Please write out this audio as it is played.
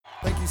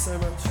Thank you so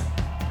much.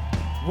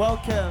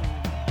 Welcome.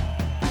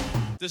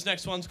 This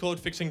next one's called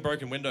Fixing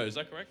Broken Windows, is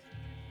that correct?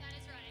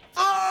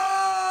 Oh!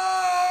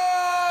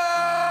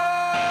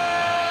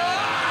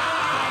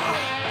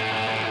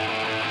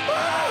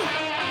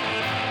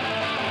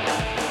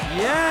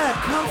 Yeah,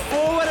 come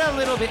forward a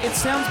little bit. It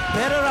sounds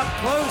better up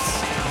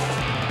close.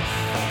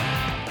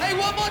 Hey,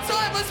 one more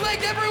time, let's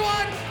make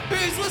everyone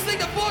who's listening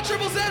to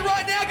 4ZZZ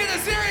right now get a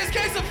serious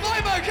case of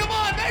FOMO. Come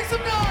on, make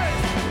some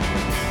noise!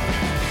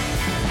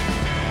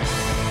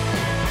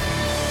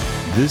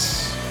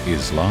 This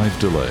is Live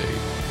Delay,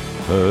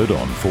 heard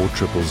on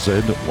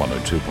 4ZZZ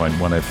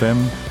 102.1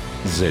 FM,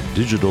 Z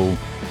Digital,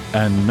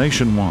 and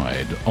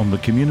nationwide on the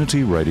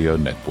Community Radio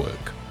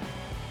Network.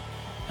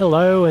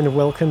 Hello and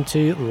welcome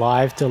to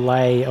Live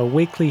Delay, a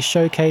weekly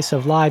showcase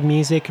of live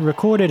music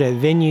recorded at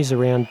venues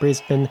around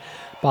Brisbane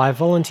by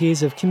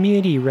volunteers of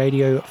Community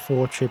Radio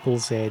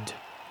 4ZZZ.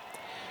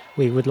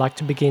 We would like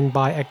to begin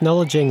by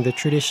acknowledging the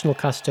traditional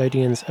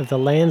custodians of the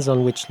lands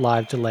on which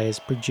Live Delay is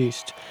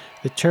produced,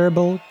 the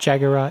Turrbal,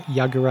 Jagera,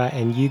 Yuggera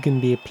and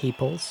Yugambeh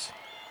peoples.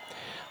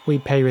 We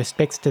pay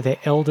respects to their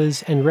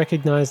elders and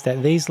recognise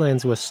that these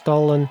lands were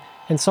stolen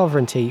and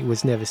sovereignty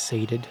was never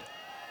ceded.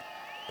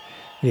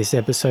 This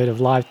episode of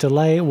Live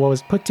Delay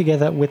was put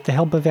together with the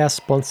help of our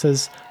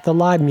sponsors, the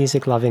live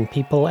music loving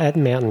people at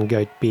Mountain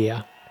Goat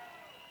Beer.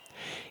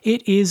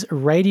 It is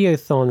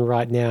Radiothon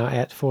right now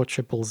at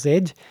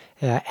 4ZZZ,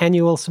 our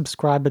annual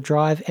subscriber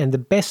drive and the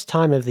best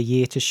time of the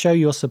year to show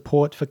your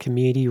support for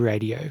community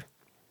radio.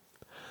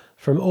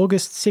 From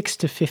August 6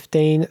 to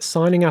 15,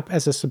 signing up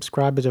as a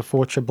subscriber to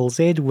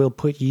 4ZZZ will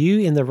put you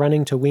in the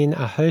running to win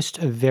a host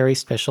of very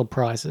special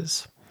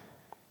prizes.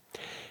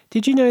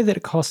 Did you know that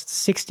it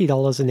costs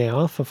 $60 an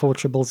hour for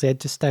 4ZZZ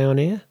to stay on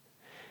air?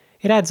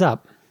 It adds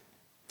up.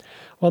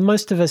 While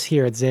most of us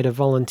here at Z are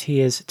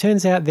volunteers, it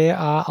turns out there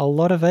are a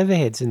lot of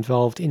overheads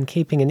involved in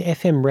keeping an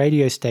FM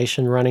radio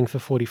station running for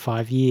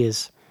 45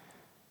 years.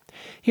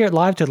 Here at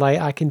Live Delay,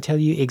 I can tell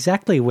you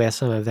exactly where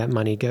some of that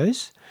money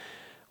goes.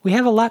 We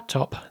have a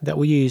laptop that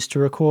we use to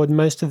record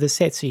most of the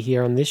sets you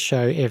hear on this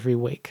show every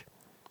week.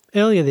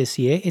 Earlier this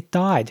year, it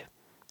died.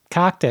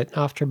 Carked it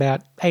after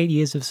about 8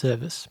 years of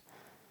service.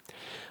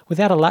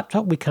 Without a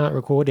laptop, we can't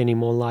record any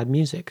more live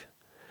music.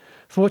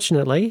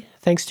 Fortunately,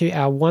 thanks to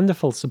our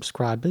wonderful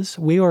subscribers,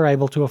 we were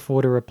able to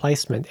afford a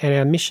replacement, and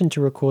our mission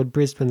to record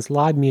Brisbane's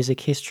live music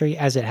history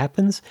as it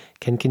happens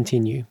can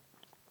continue.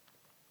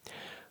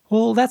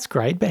 Well, that's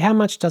great, but how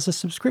much does a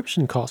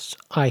subscription cost,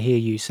 I hear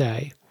you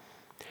say?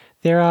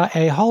 There are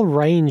a whole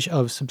range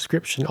of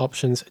subscription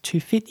options to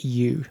fit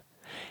you.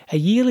 A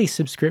yearly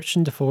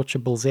subscription to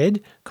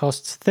 4ZZZ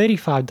costs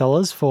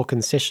 $35 for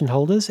concession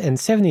holders and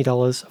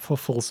 $70 for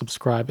full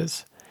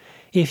subscribers.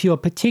 If you're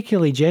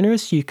particularly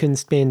generous, you can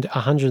spend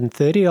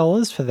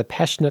 $130 for the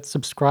Passionate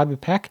Subscriber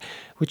Pack,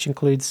 which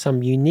includes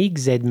some unique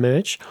Z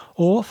merch,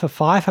 or for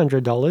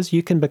 $500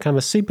 you can become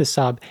a super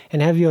sub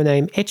and have your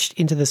name etched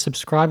into the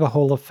Subscriber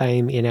Hall of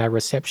Fame in our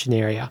reception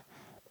area.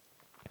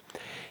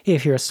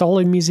 If you're a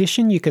solo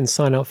musician, you can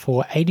sign up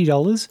for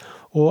 $80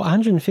 or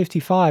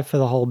 $155 for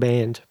the whole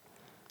band.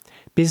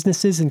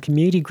 Businesses and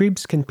community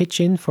groups can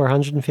pitch in for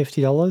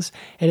 $150,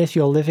 and if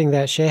you're living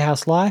that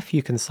sharehouse life,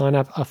 you can sign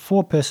up a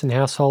 4-person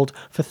household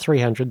for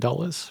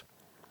 $300.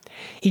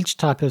 Each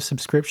type of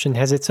subscription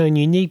has its own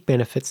unique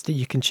benefits that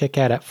you can check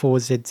out at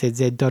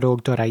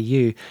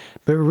 4ZZZ.org.au,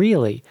 but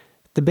really,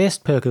 the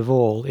best perk of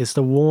all is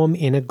the warm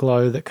inner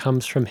glow that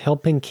comes from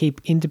helping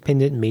keep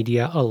independent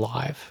media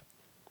alive.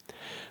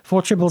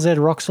 4ZZZ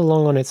rocks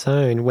along on its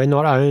own. We're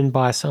not owned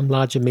by some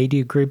larger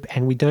media group,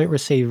 and we don't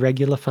receive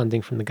regular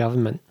funding from the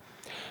government.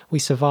 We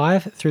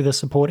survive through the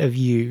support of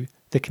you,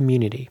 the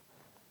community.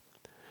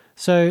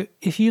 So,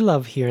 if you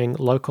love hearing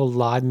local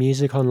live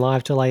music on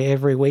Live Delay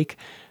every week,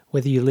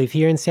 whether you live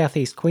here in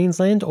southeast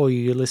Queensland or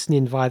you listen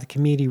in via the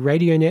Community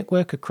Radio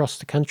Network across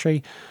the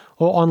country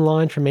or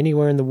online from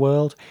anywhere in the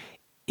world,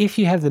 if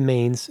you have the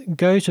means,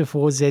 go to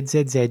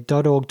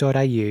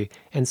 4ZZZ.org.au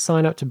and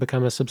sign up to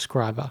become a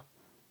subscriber.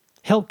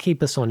 Help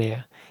keep us on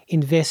air.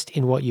 Invest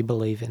in what you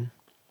believe in.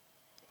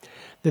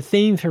 The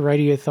theme for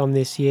Radiothon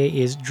this year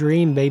is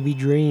Dream Baby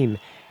Dream,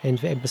 and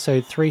for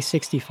episode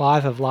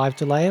 365 of Live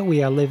Delay,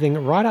 we are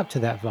living right up to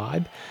that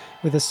vibe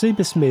with a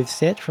super smooth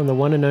set from the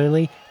one and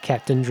only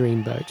Captain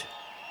Dreamboat.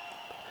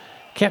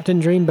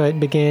 Captain Dreamboat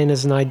began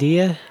as an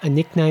idea, a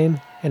nickname,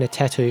 and a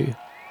tattoo.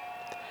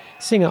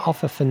 Singer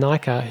Offa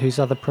Fanica, whose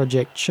other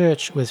project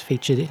Church was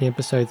featured in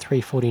episode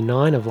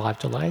 349 of Live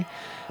Delay,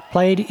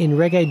 played in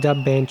reggae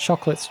dub band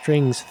Chocolate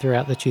Strings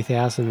throughout the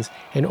 2000s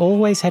and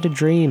always had a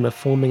dream of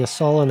forming a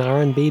soul and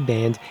R&B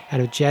band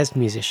out of jazz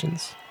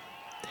musicians.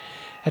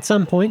 At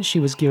some point she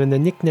was given the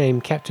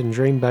nickname Captain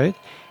Dreamboat,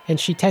 and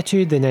she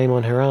tattooed the name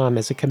on her arm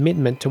as a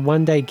commitment to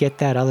one day get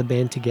that other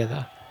band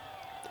together.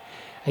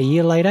 A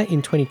year later,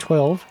 in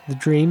 2012, the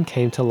dream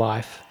came to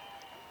life.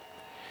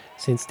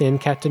 Since then,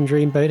 Captain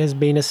Dreamboat has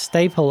been a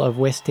staple of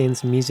West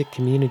End's music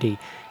community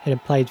and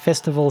have played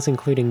festivals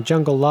including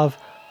Jungle Love,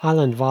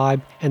 Island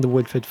Vibe and the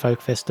Woodford Folk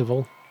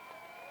Festival.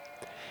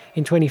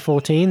 In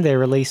 2014, they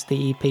released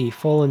the EP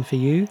Fallen For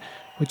You,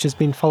 which has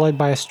been followed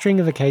by a string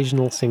of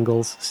occasional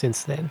singles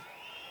since then.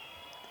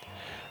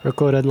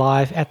 Recorded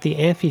live at the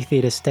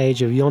amphitheatre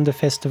stage of Yonder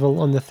Festival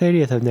on the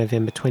 30th of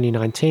November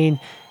 2019,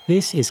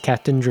 this is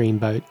Captain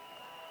Dreamboat.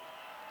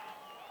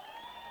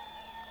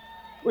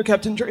 We're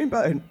Captain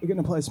Dreamboat. We're going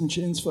to play some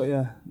tunes for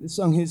you. This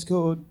song is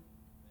called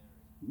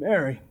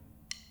Mary.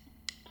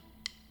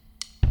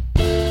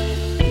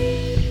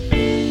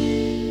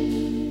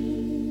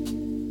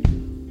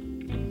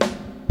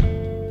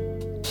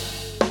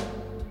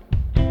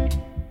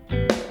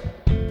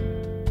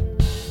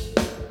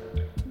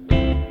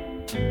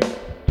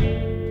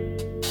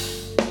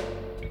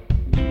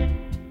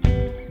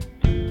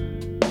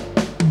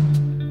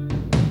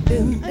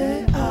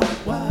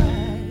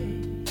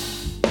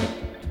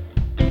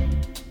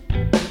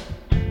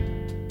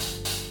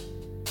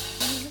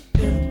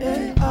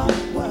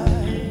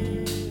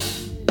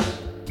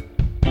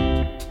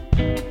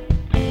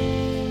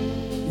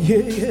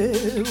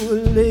 Yeah,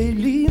 well,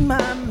 lately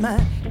my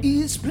mind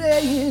is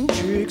playing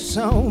tricks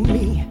on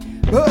me,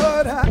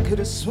 but I could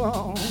have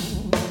sworn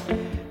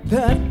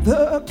that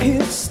the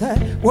kiss that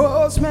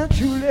was meant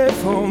truly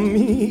for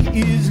me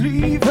is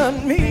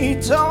leaving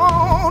me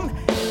torn.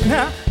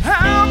 Now,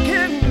 how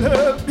can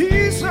love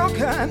be so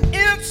kind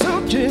and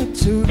so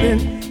gentle,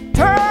 then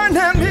turn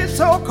and be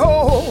so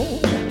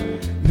cold?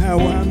 Now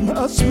I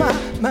must my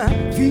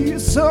mind feel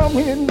so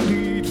in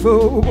need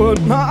for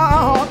what my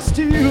heart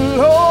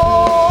still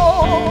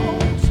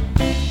holds.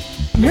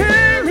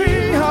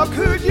 Mary, how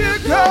could you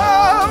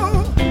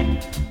go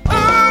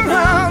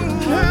around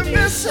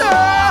me so?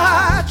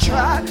 I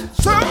tried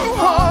so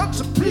hard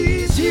to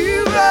please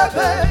you,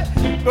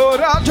 baby,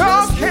 but I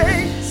just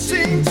can't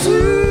seem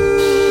to.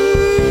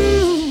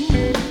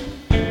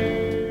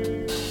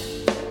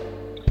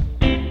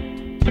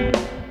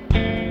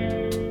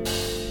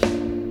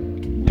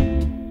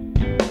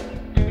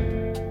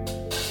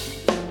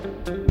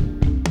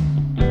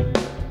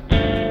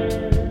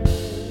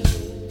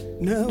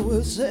 Now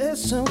was there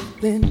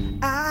something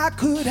I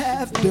could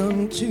have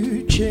done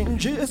to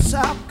change this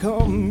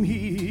outcome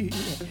here?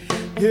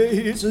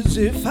 Yeah, it's as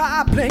if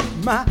I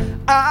blinked my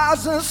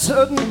eyes and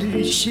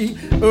suddenly she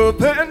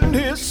up and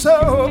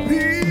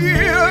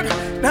disappeared.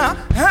 Now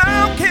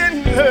how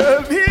can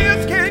love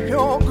escape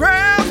your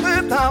grasp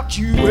without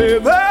you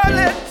ever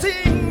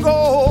letting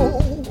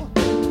go?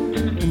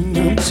 And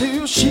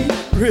until she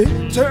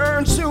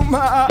returns to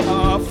my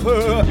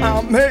offer,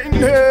 I may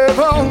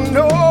never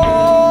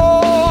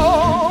know.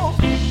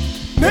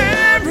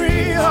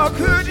 Mary, how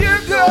could you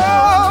go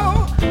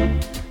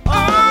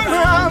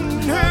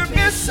around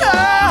me so?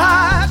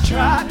 I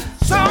tried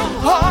so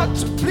hard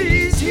to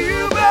please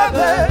you,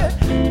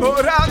 baby,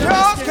 but I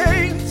just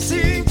can't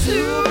seem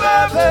to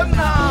love it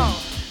now.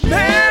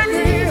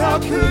 Mary, how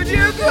could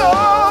you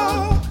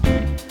go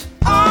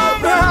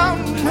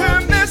around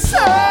me so?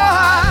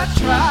 I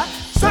tried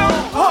so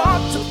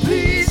hard to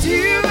please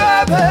you,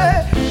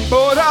 baby,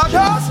 but I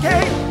just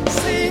can't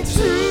seem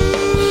to.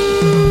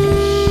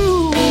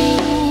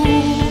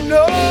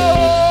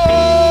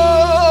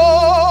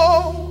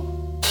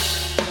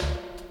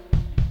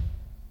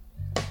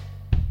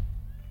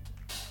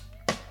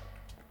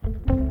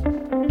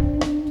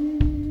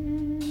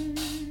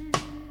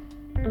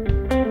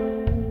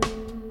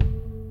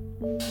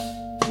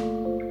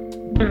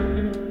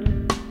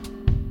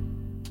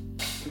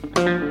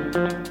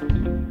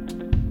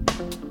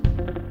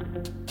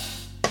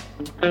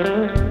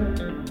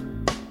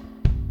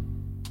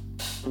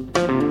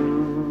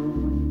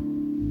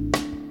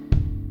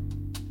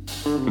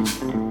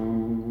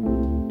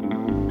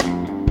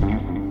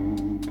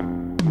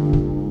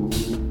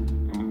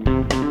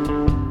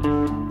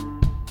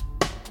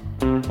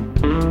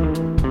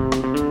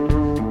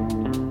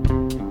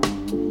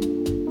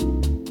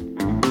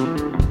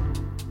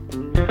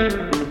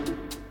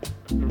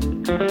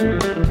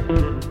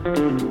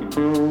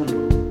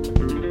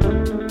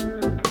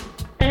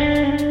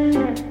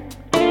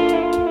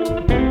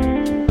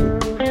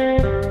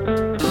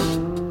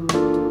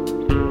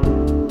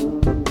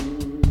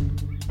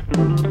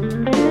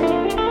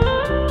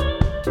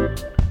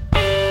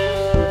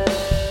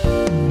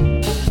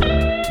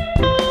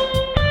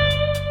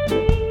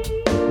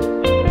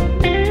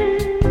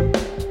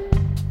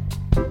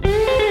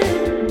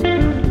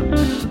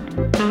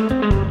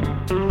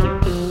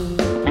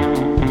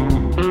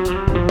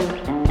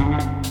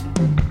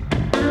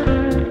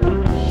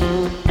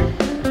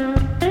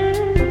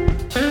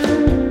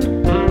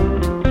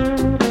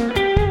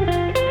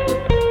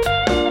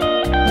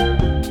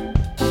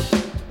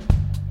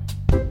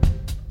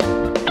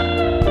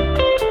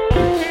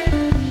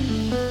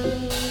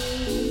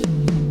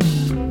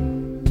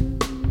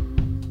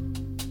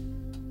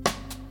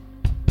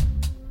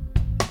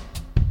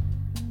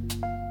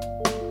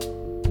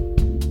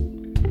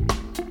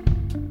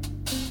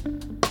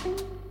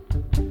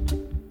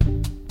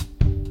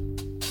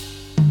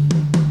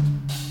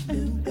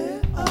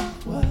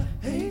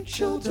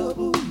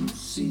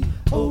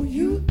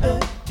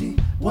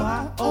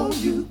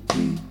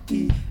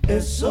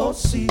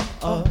 SOCRUELTOMEMY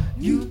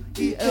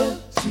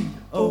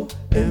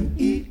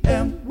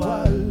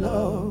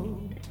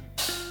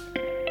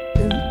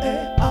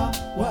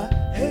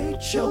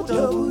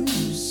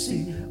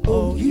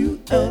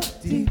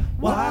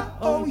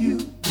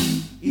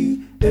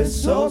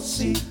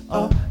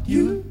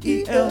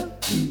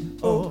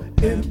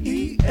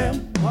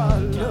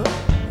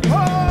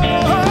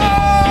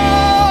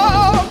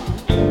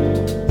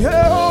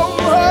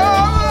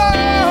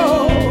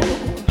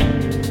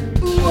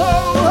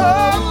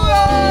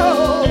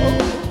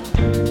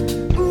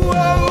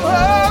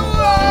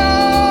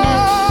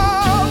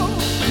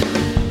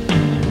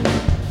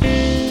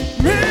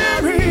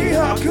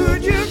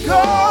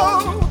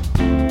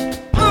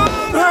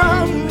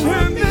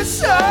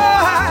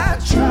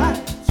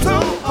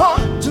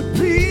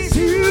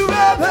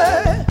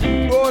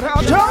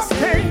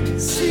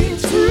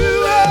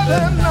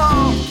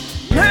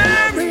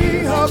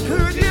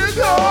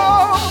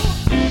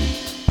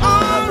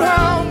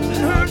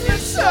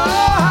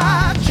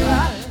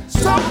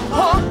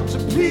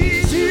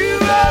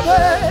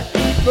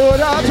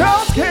But I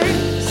just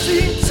can't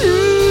seem to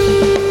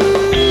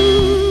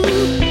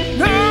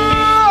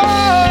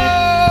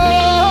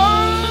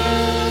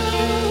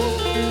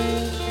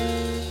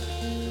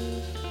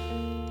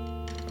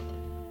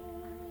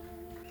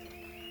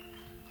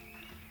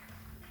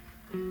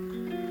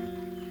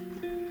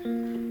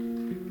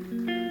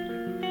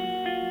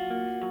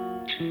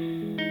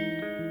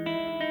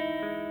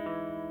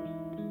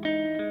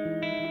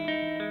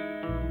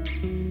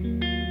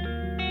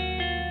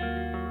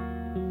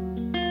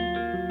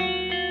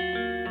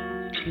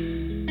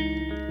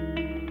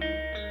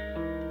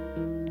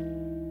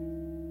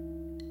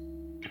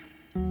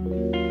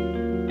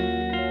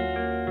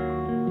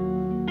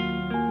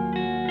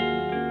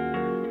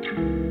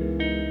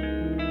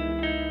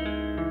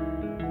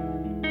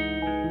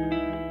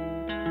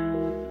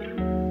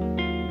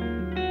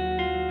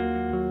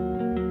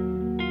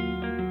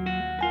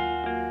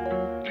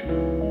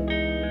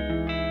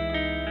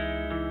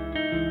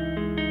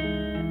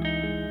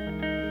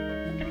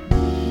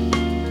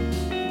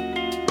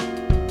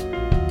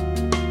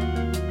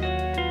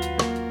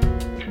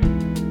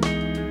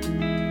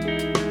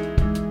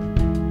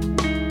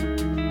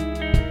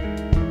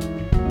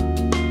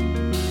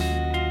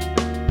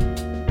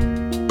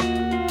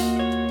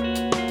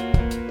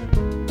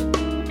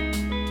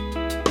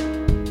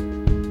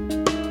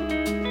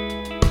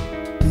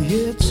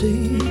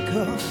take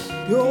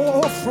off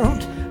your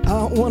front.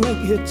 I wanna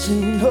get to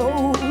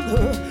know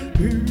the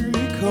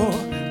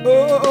recall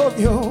of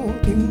your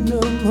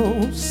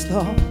innermost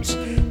thoughts.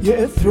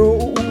 Yeah,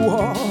 throw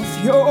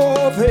off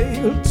your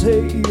veil,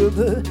 take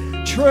the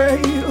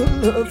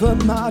trail of a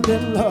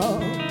modern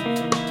love,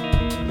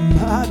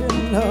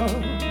 modern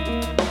love.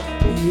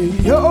 Yeah,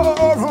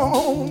 you're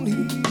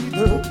only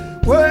the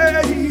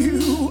way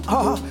you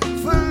are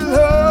for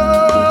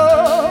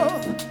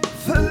love,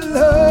 for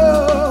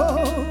love.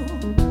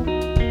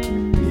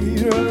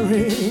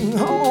 Ring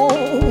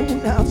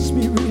on our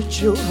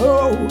spiritual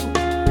hope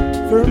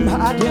for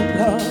modern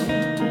love,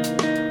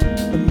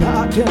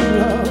 modern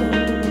love.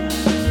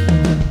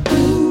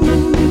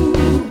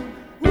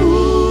 Ooh,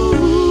 ooh.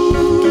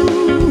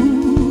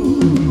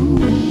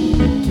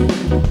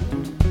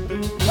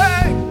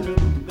 Hey.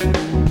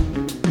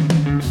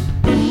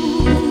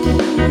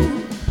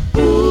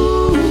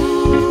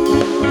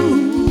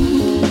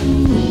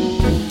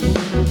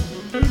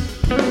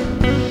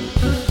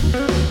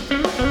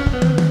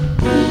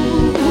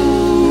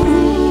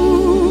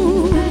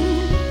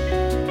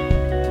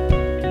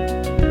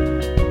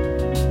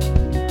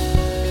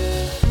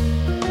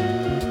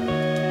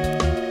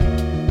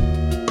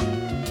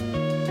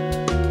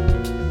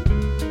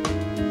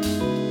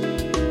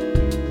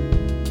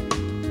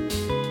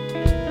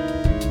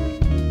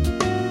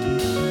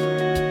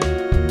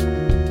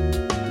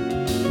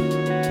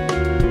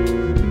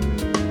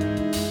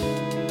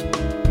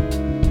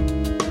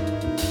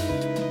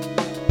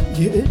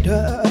 You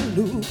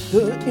dilute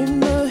the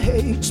inner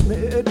hates,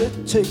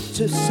 meditate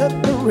to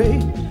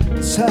separate,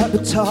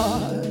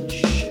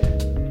 sabotage.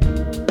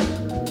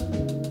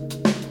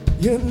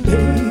 You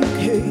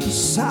make a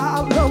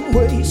solemn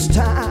waste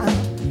time,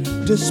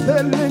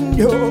 dispelling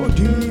your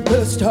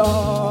deepest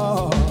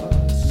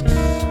tasks.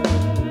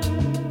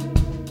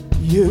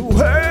 You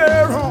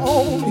wear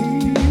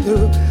only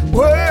the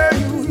way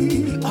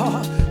we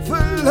are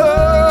for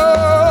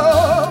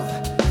love,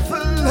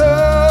 for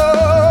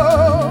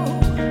love.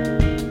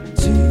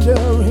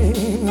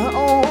 Teetering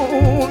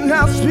on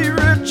our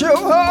spiritual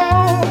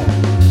home,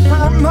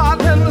 our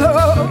modern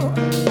love,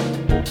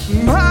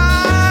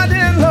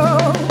 modern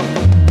love.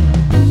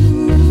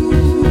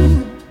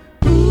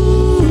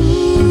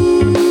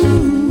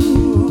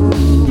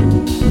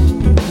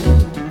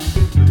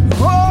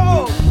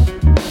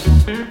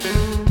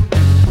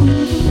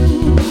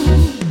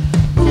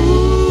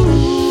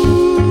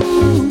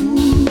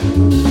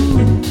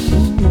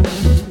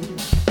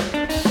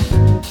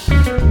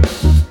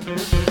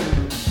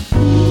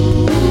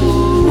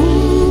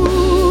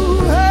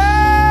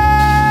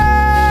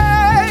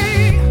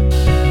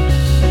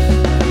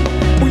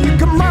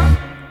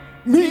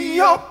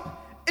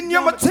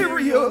 Your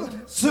material,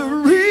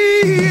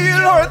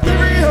 surreal or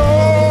ethereal.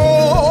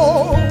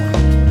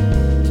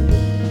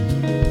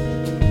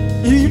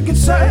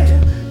 say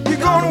you're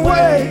gonna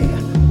wait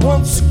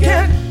once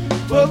again,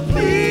 but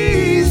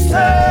please stay.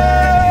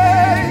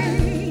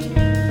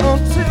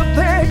 Until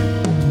then,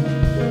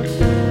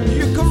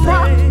 you can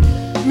rock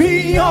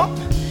me up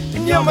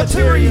in your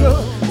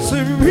material,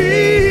 yeah.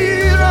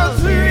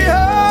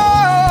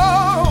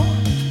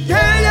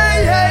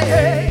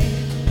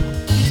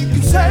 You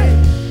can say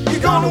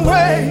you're gonna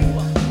wait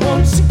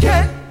once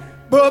again,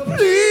 but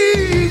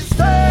please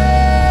stay.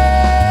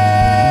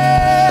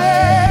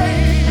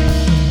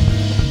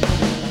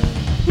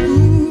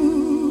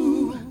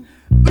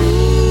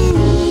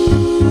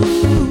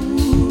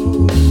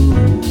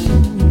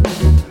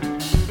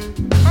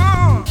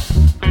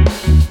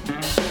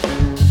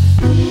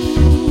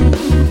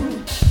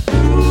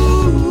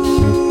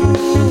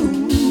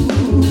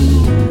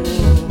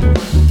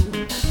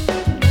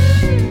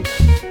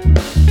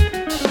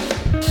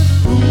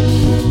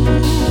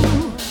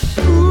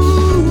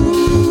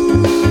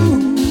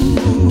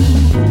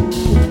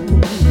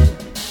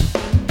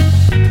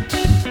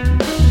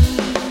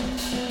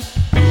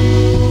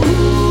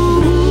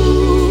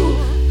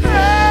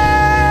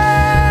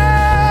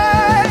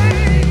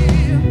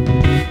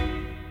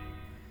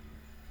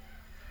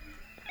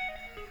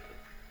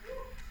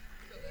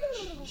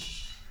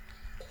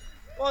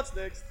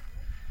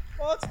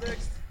 What's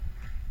next?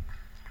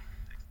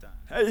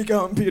 How you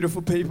going,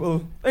 beautiful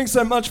people? Thanks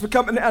so much for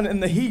coming out in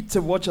the heat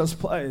to watch us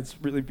play. It's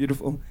really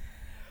beautiful.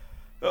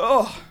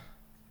 Oh,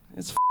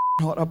 it's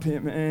hot up here,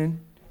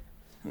 man.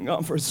 I'm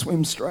going for a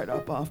swim straight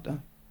up after.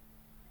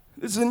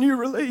 This is a new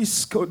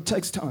release called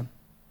Takes Time.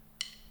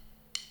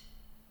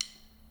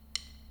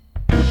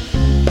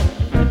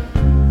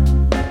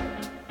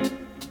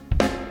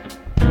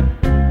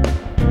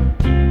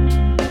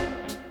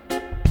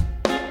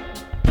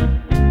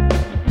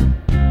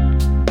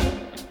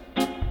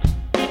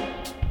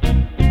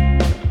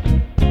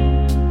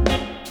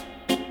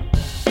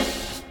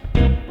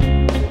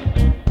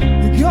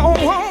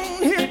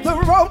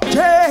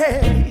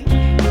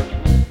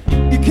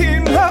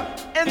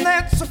 And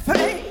that's a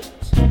fate.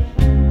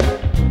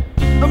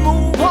 I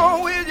move on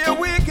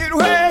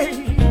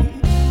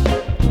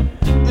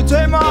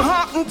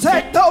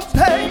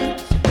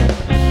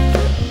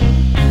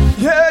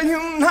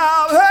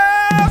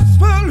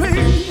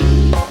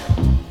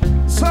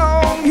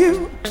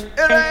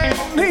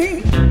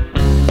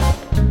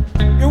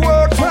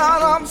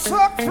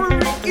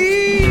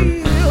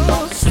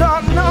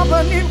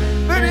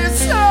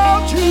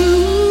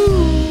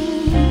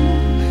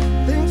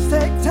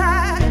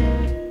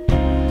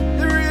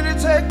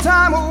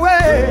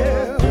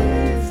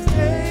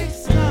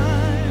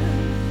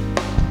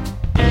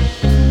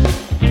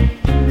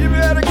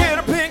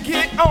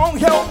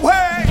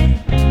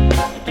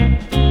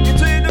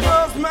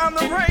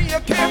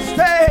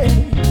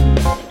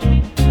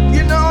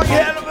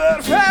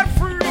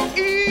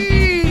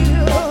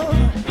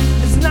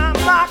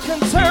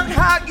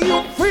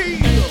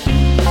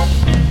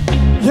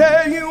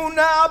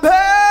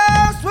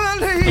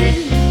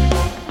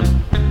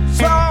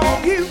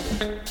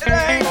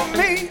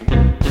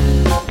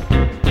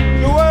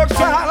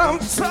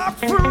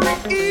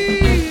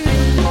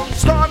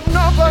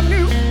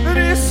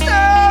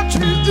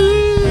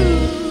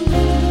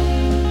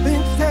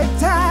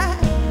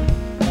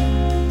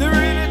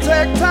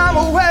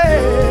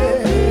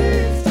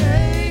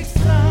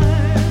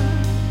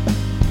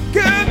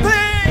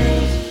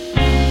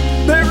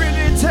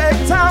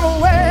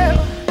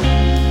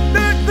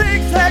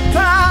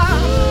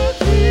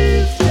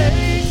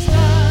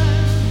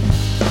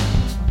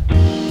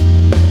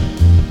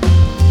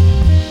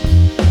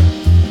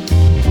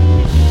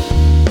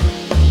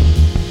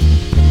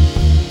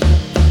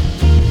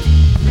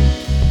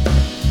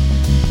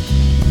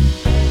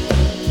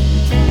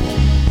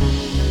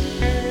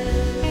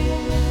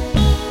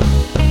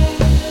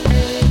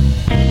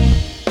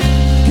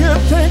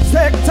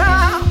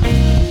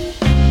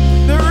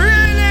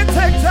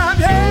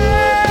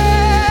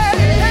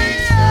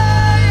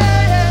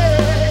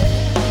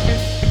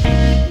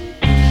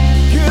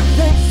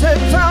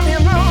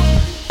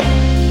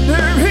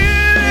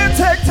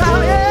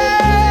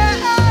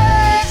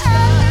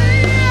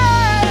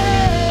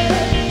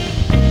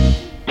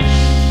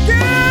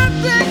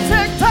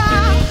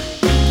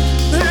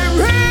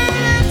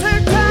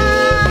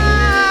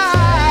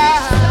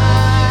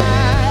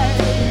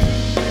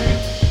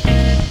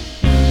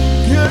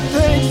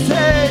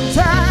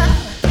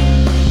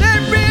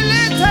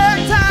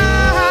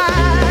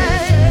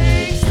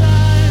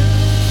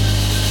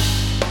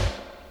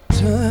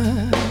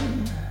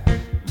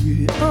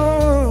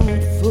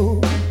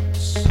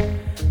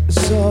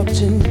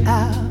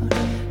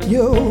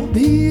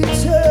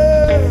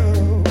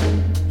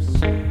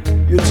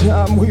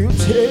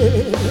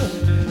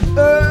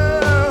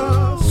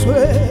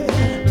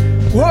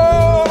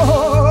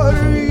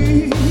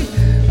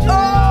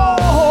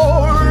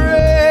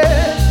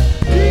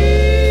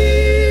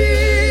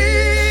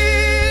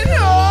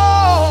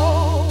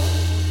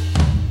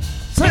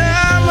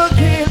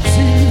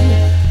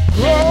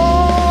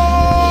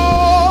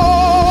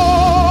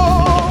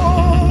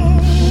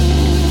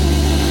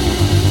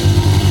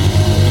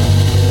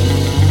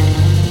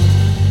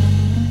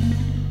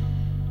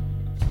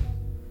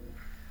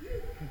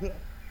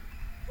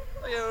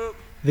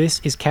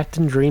This is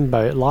Captain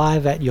Dreamboat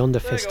live at Yonder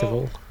There you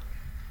Festival.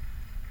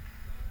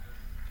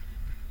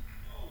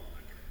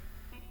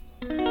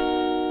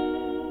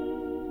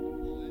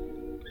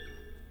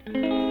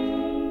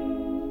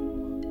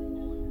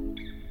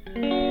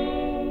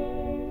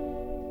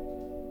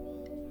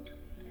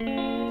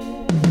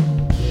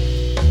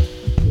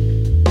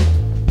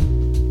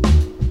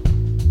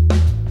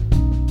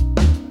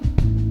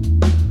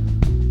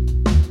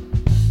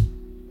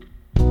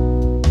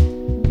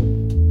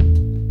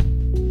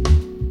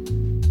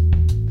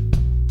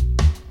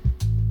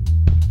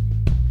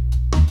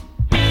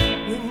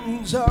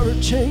 Winds are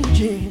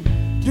changing,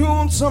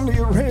 doing some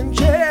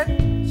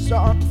rearranging,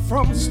 starting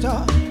from the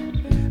start.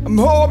 I'm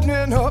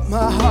opening up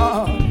my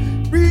heart,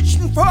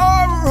 reaching for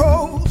a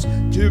rose,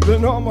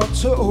 dipping on my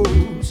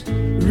toes,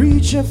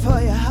 reaching for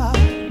your heart,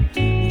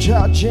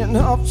 charging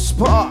up the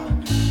spot.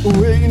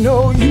 Well, you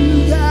know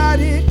you got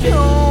it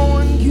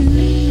going,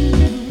 you.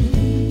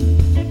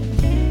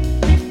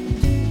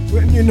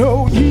 When you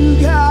know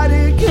you got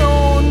it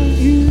going,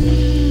 you.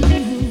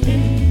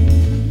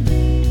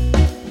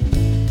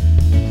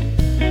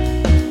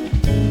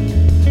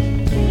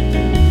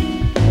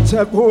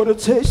 Tap water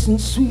tasting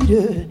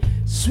sweeter,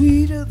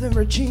 sweeter than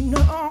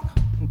Regina.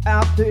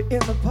 Out there in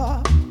the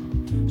park,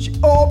 she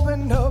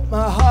opened up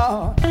my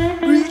heart,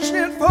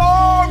 reaching for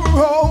a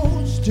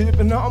rose,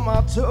 tipping on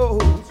my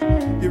toes.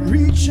 You're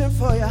reaching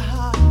for your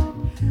heart,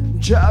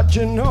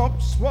 charging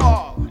up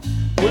spark.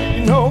 Well,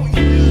 you know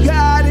you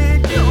got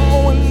it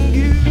going,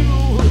 you.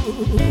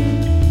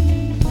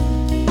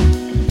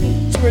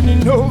 It's when you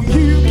know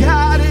you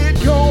got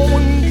it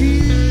going, you.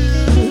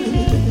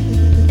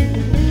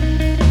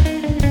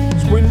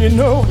 When you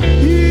know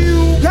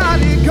you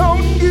got it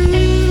going good,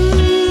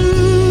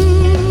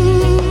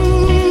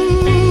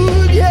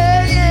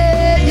 yeah,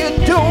 yeah,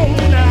 you don't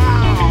now.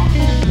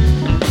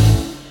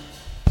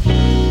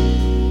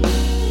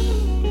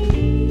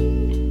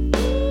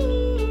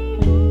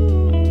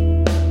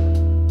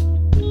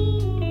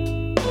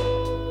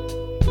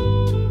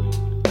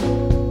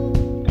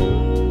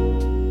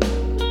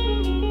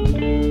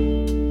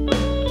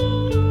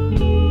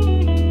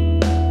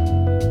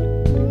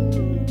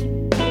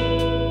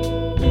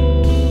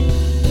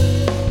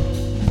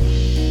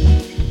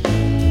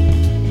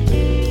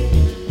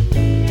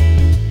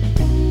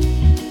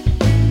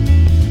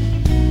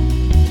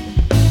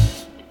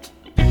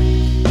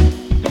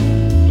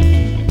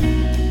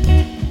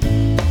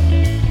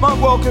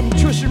 Welcome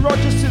Tristan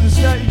Rogers to the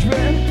stage,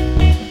 man.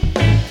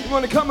 You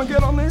want to come and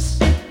get on this?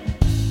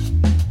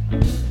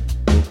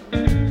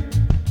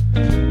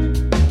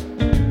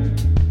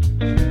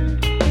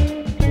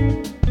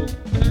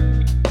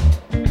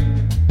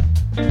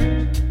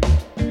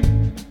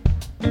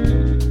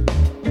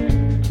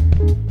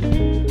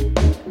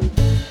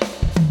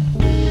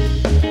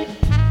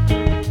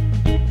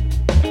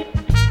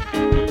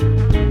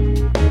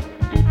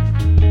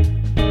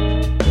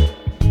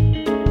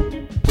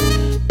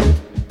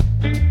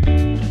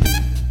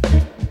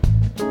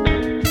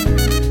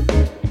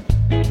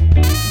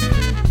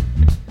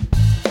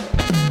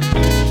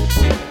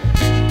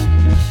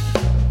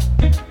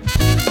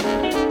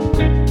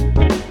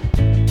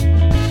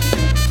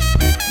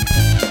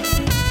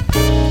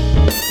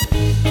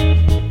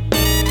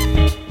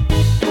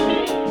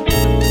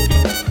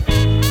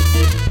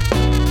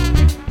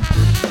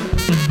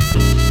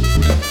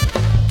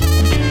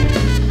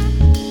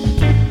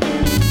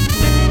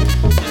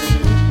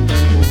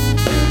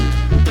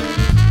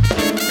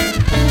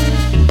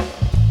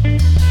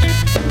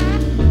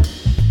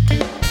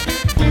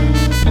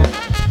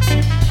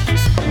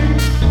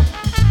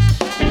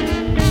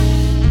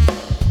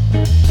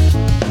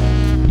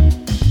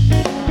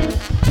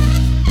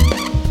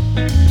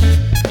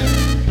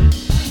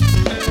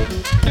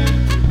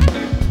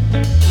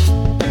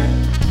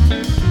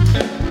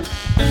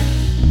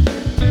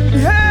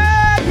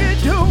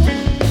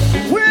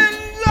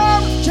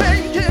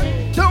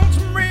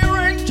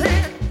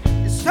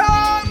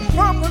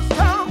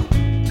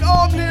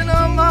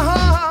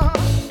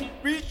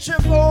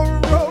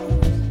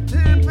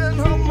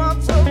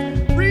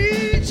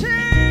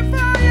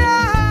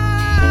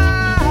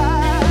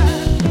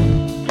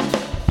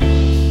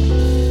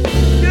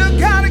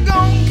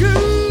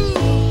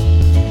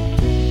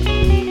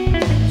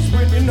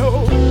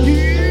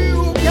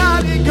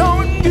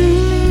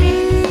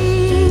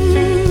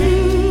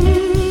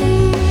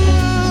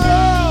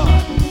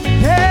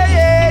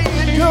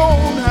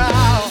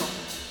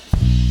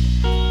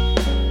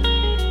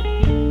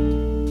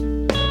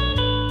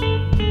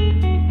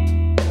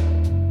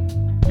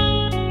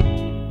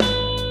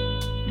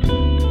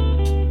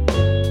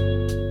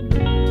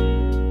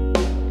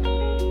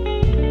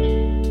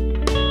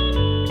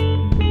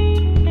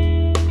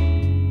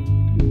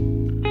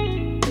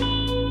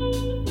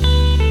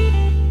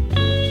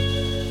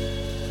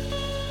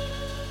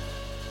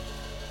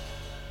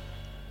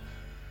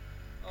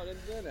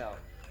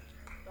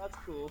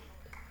 cool.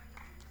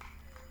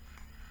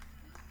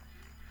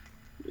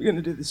 We're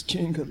gonna do this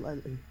tune called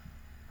Lightly.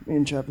 Me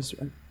and Travis,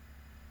 right?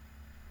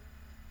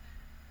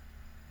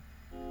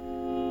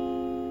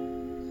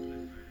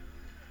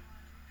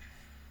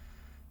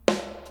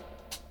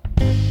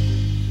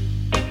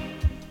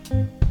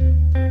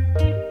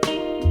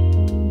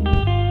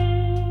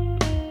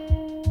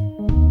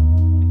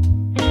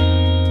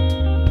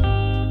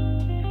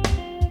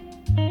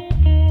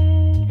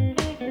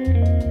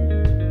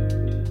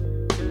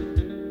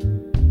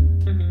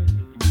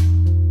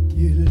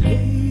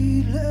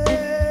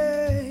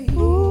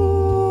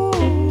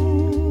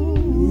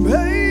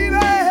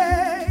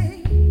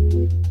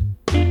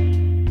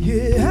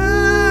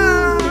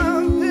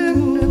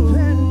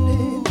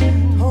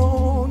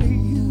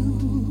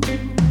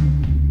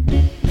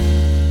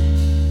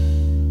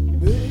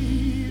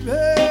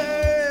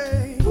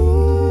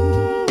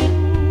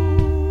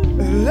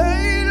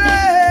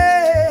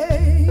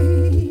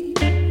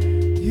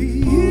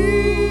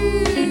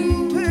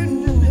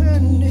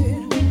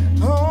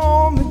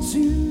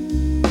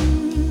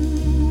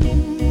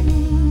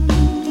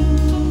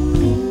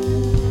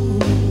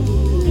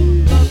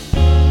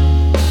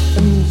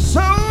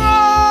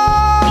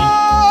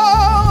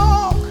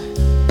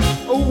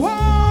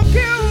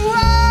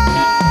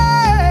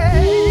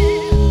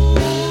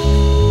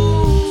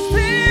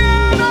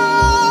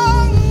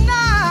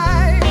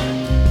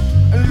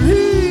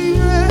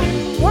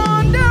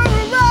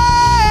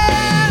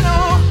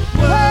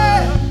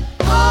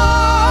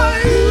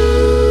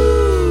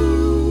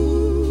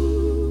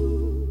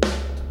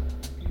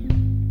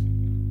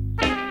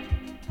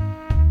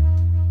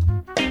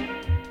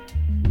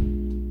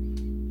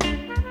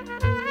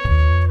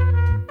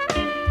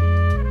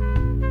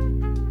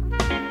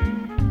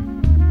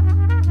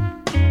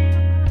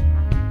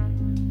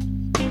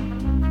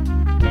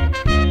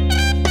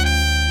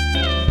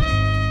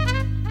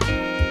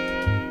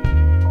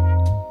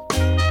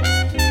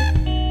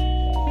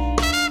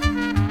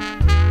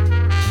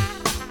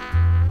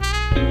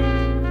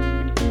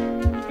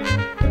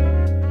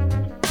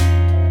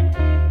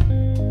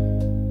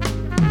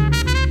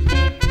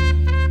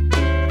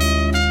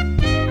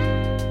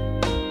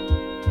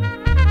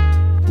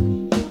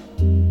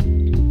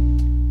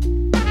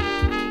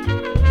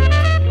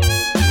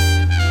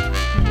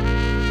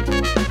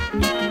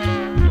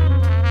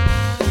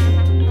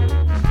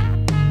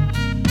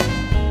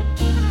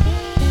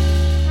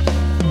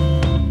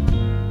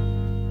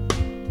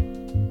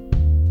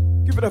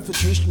 it up for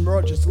Tristan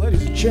Rogers,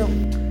 ladies and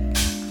gentlemen.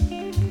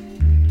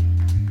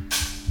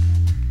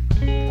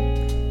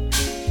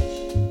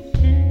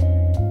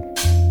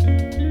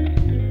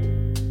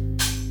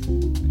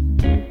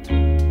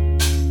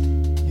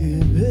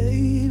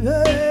 Baby,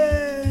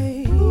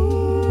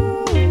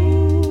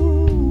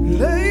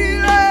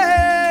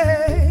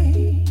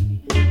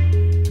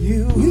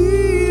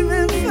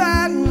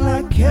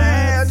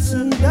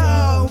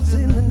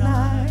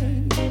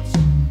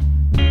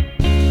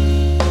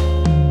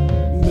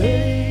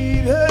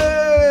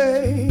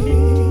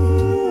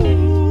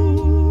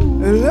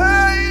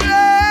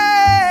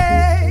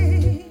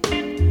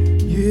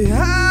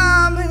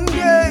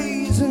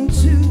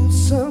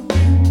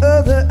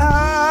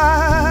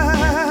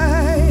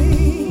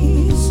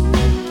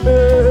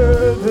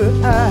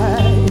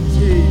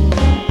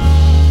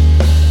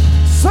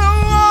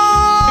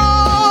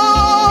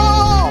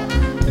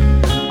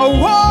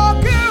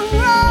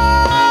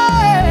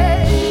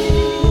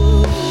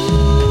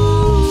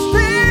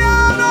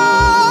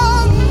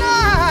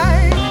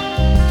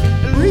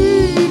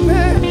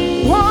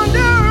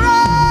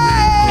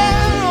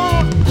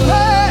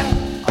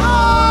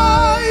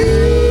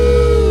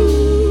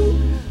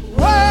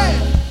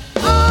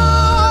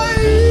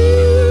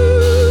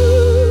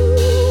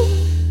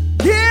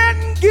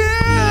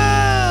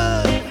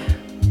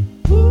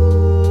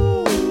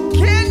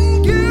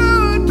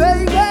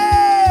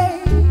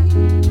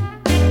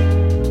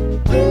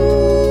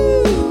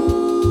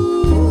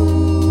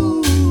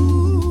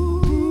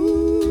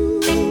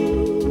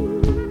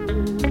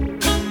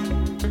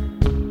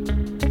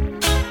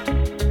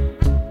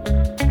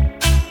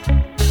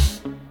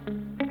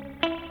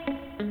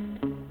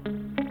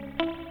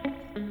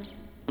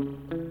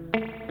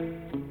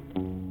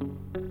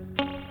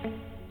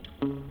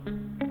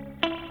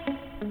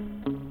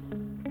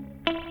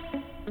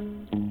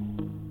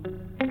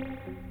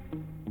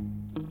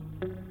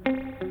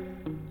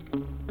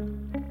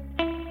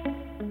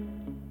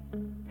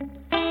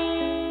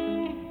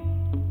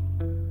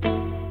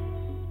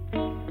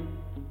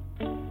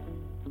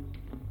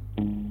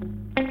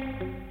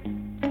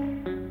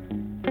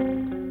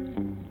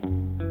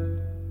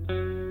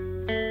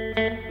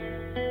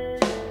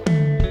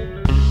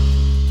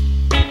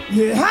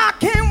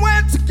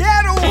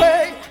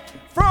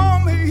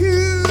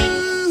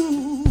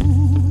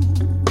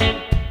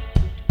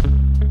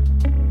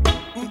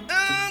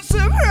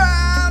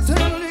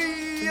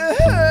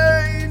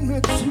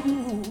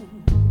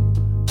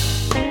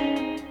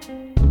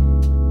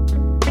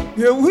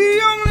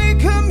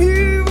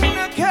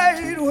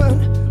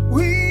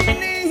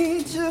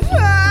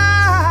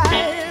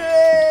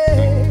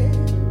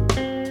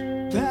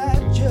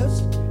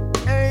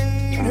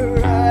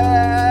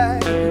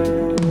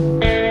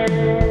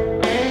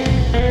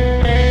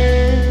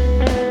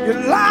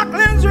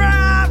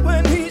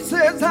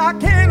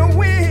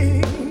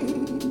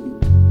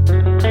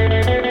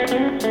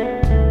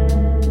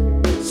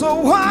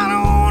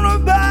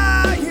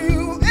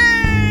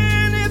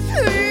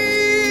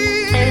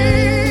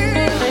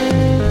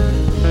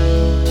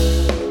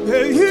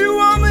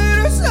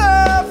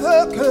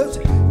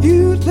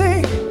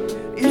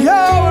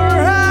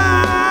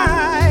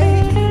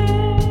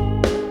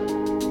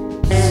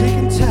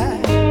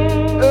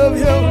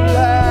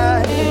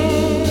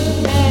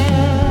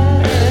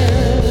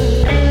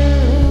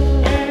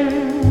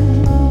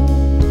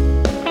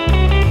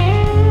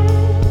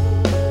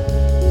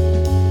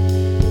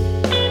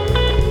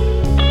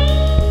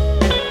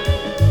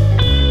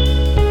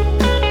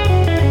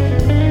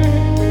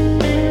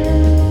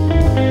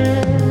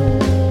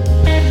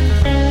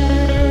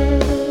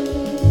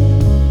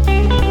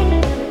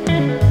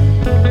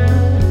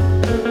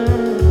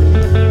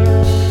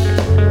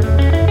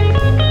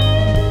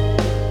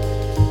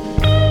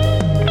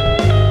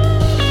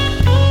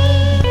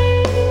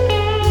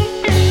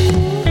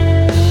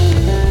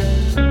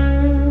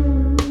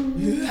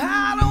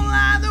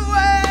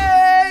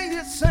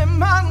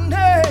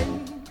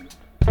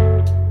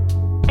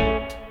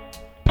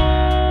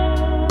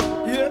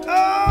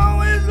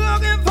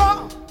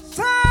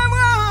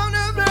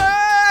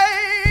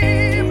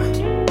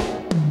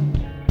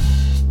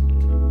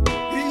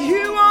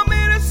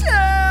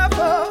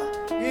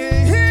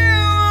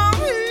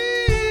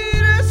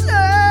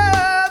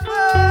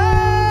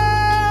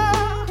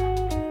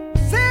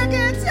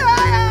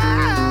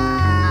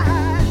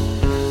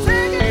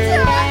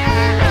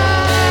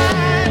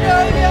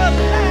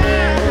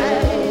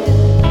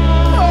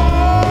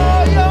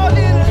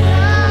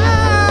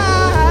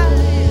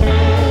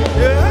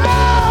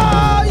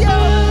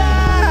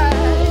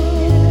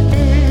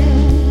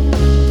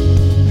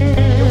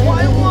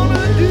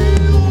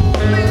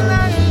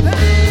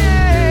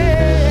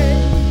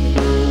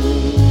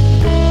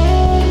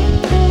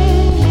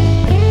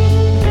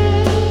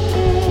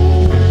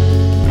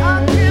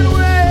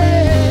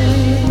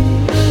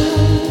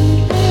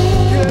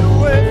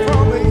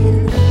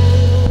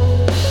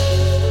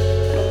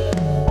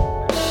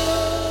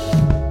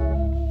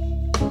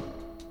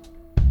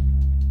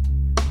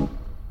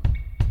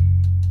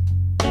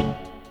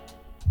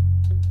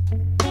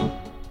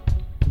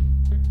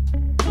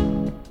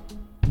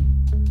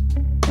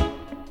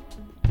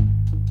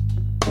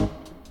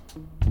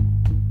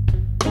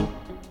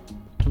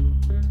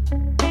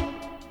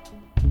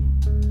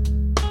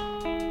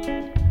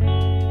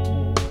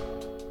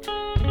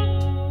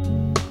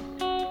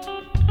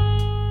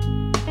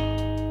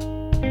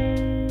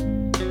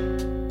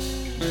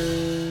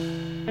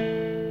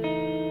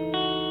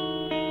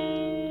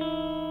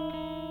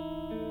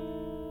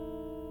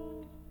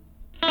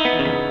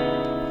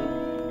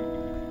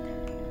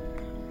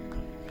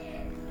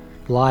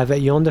 Live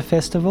at Yonder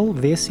Festival,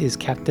 this is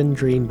Captain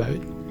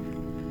Dreamboat.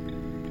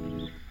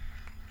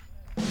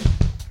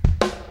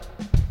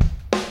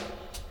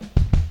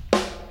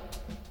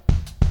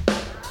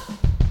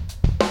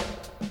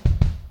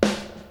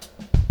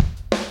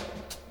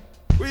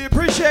 We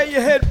appreciate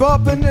your head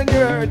bopping and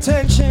your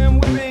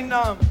attention. We've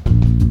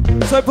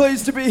been so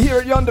pleased to be here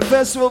at Yonder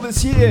Festival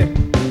this year.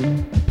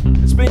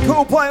 It's been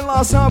cool playing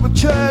last night with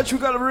church.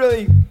 We've got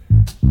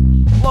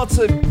lots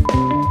of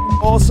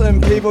awesome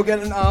people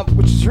getting up,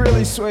 which is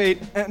really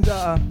sweet. And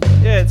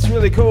yeah, it's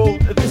really cool.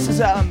 This is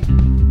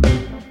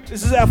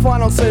our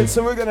final set,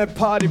 so we're gonna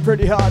party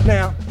pretty hard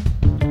now.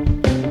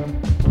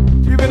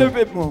 Even a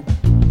bit more.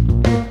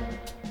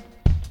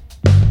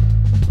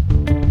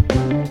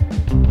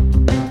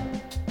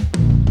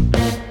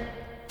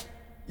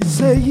 You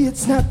say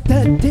it's not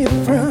that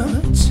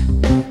different,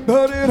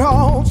 but it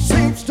all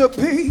seems to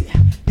be.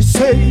 You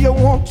say you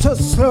want to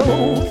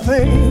slow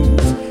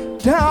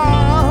things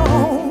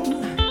down.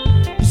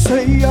 You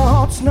say your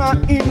heart's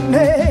not in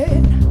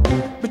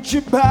it, but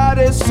your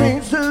body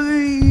seems to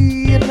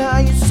be. And now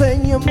you say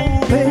you're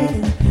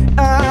moving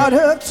out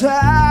of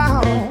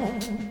town.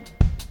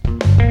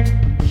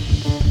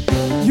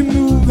 You're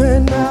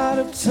moving out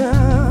of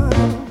town.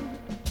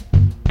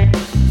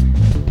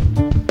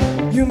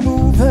 You're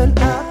moving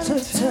out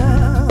of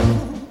town.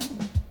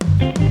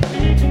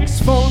 It's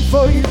falling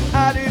for you,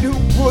 I did. Who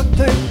would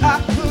think I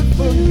could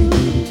for you?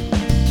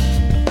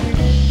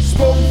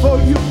 Spoke for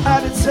you,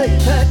 I did say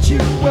that you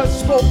were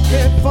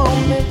spoken for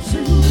me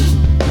too.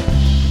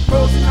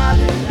 Frozen, I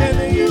did,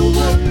 and you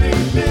would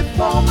leave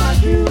before my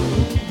cue.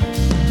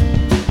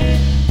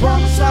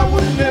 Promise I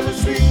would never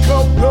speak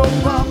of no,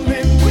 I'm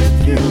in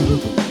with you.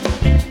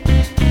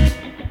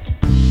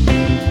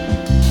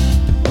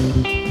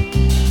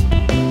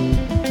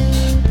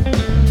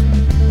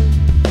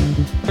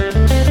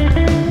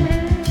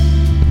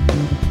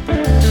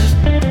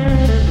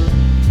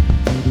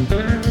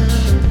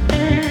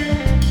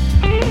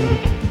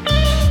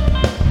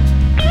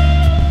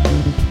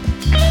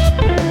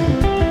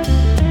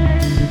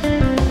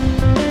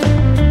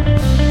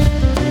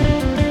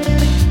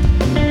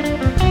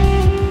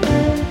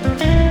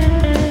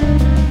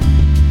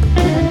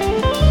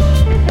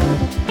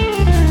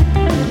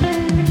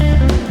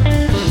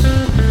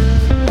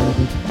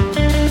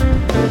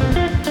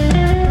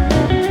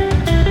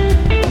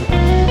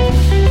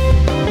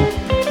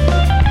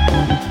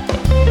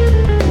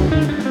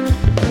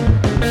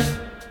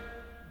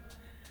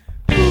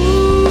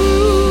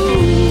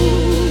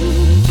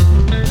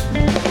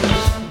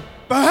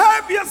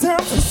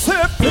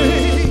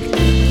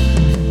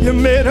 You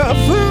made a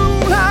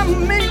fool out of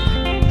me,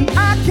 and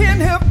I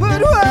can't help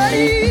but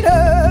wait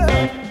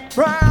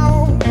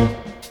around.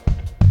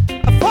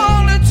 I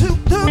fall into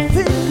the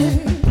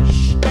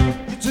finish.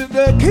 You took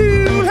the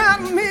cool out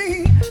of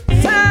me.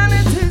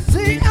 Silence is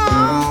the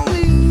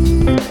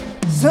only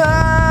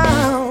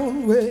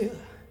sound. Well,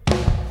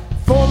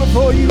 falling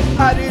for you,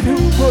 I did. Who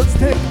would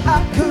think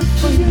I could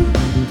for you?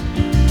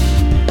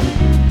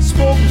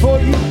 Spoke for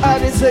you, I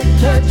did say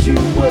that you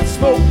were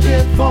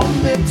spoken for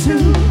me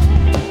too.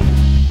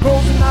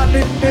 Frozen, I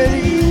did, and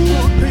you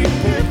would be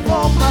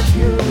before my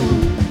cue.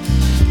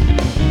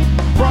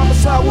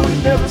 Promise I would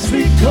never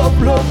speak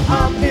of love,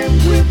 I'm in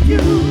with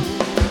you.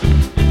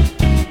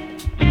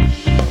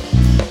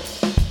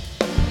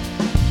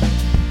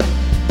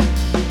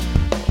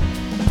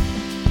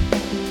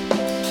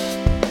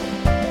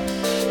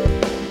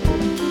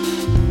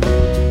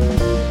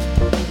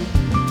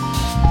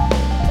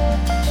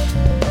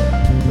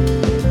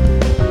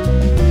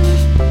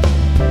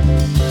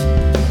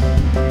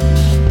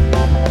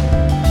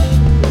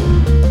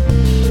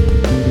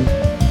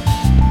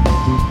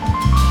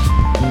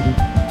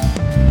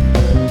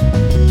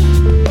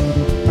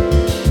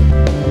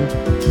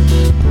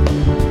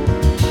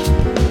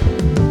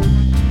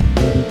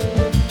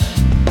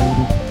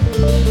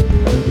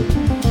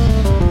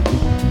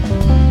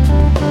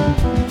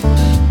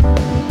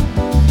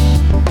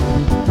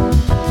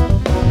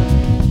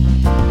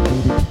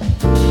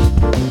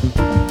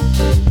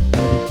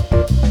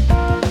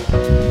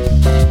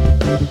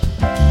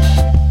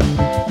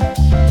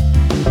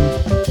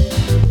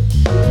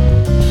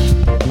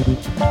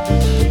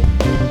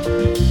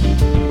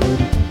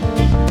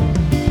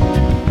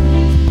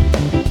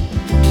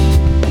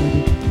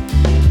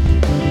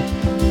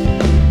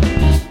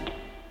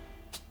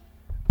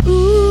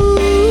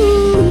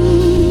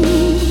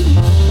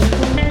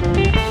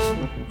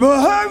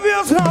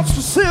 Behavior's not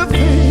specific.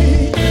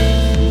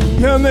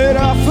 You made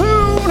a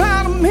fool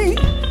out of me.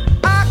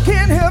 I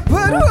can't help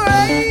but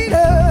wait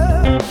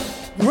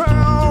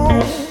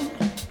around.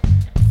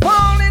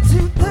 Fall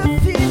into the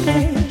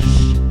finish.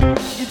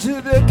 You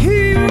took the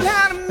cue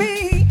out of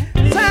me.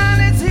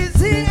 Silence is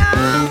the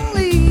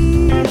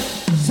only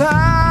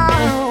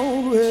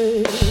sound.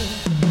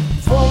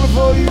 Falling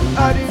for you,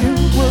 I didn't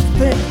would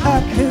think I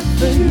could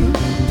for you.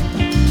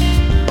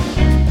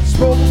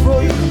 Spoken for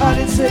you, I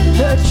didn't say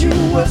that you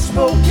were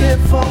spoken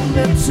for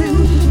me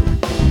too.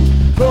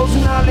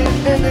 Closing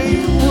eyelids and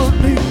you would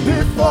be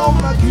before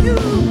my cue.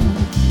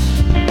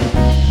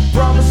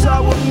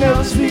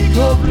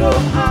 know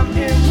I'm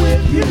in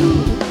with you.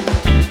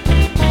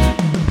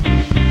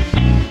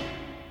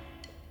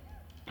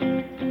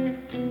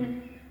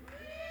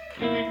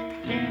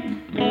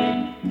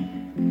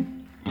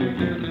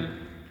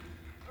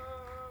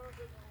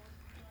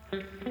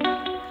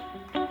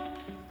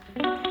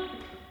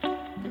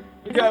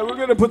 Okay, we're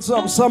gonna put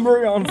some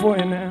summary on for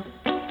you now.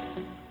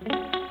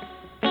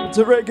 It's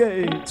a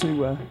reggae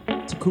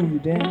to cool you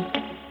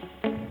down.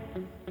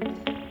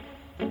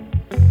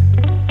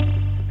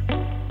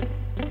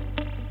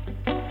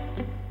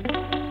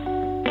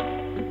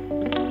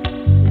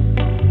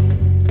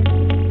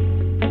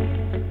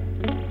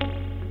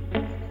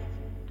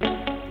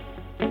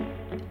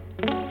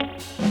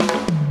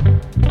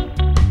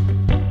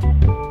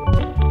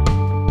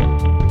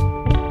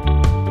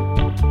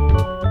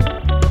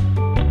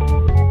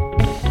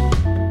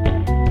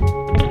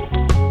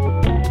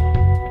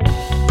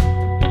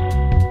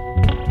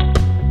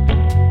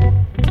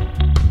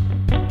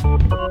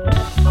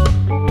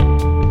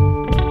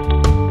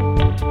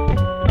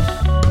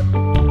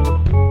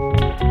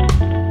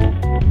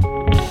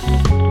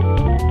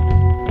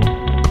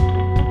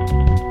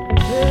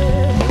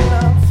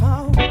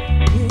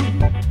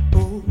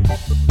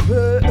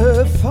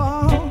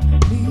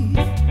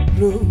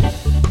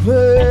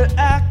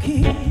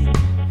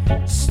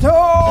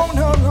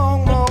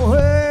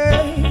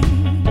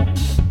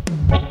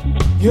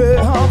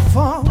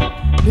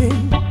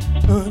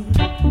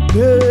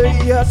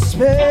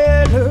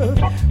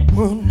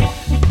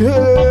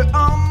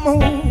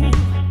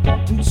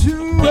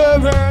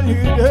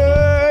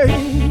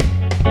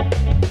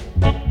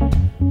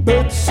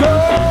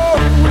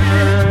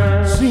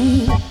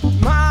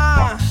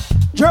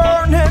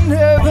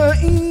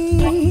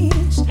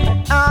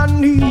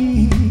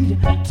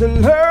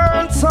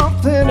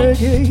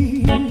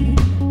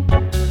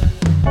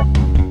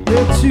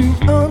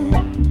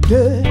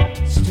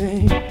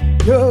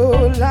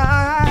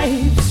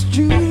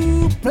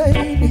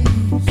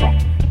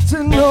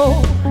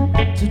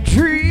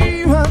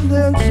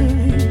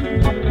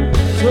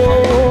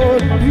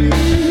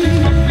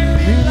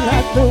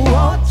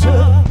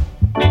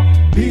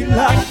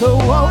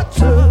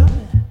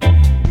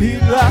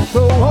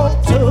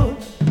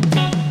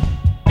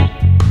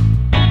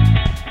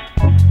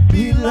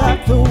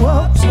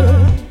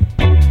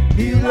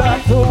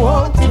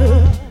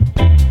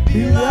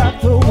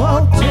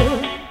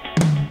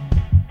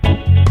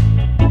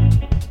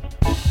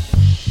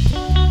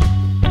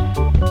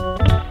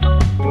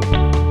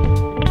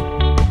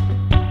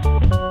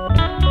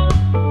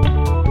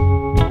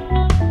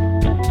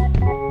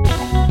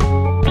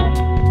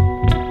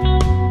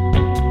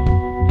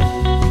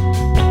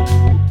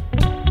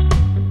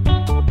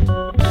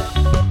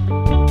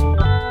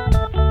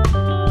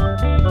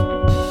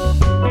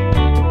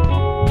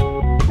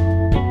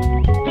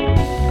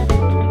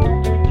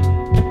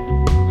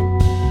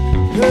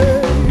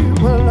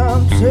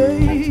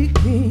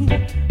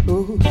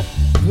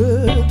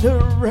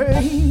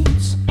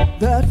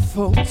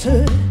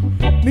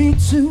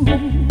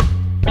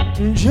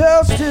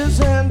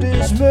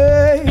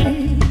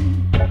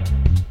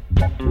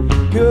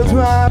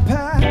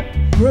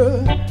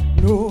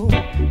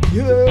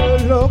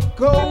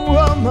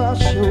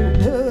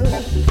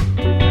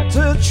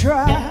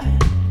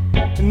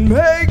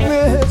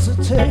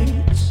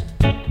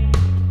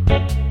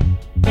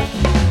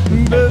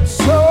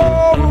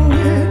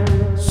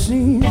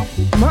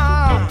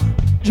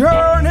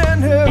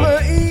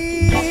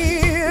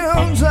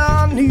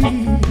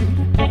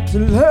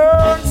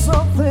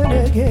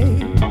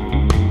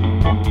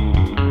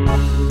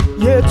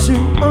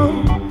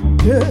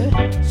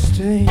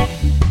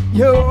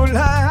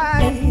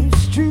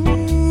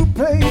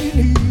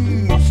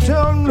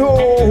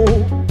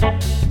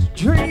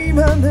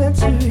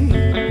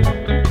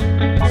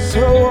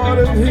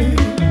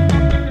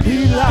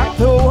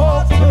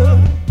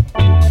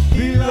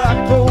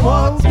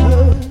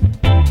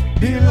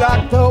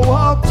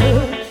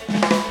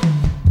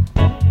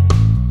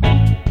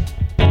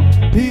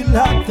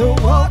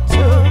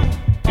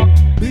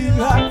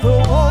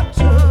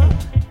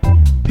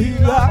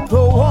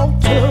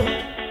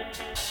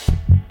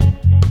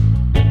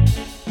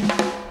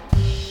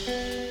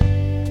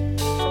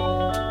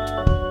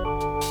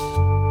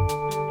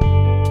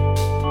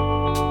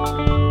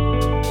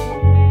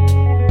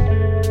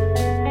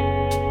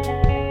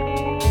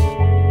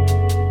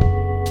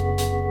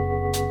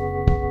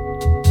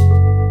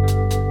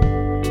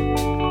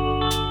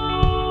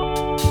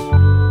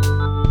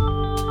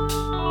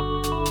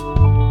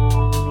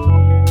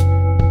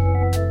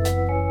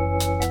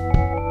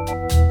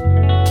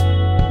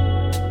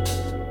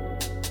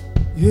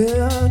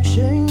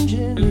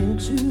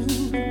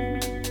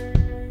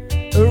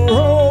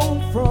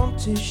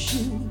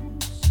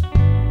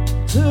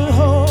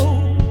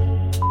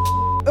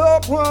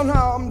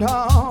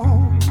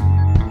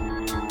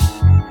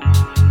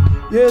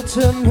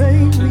 To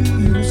make me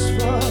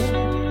useful,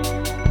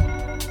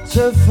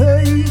 to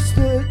face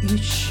the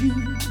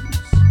issues,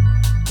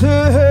 to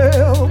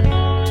help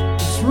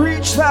us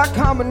reach that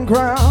common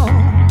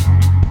ground.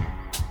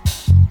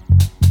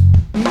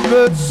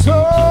 But so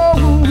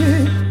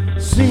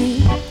it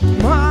seems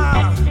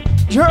my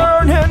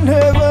journey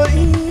never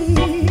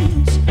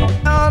ends.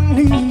 I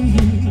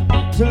need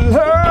to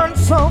learn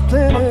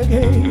something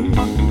again.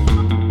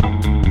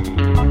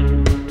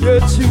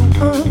 Get to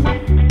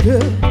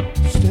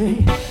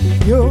understand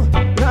your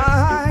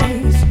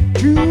lies.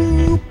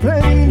 Too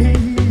plain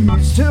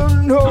is to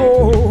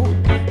know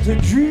the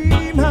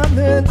dream I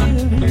meant to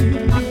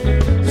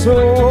be. So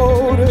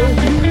to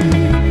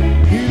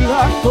be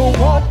like the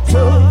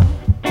water,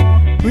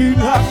 be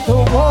like the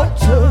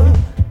water,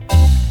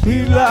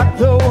 be like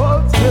the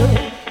water,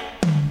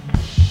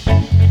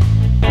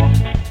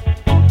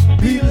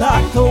 be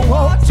like the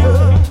water,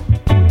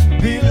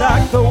 be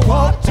like the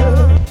water,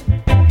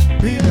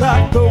 be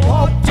like the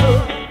water.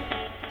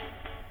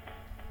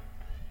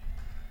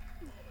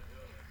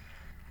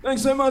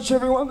 Thanks so much,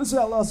 everyone. This is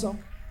our last song.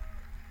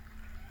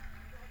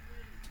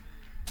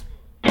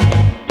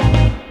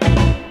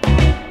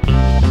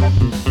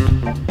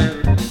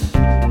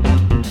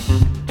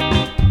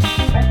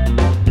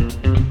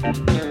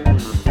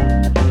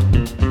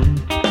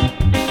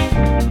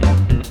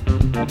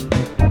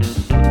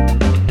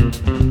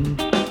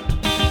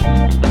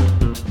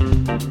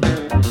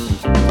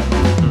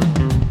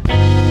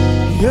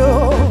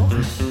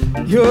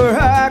 You're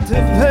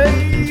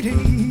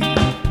activating,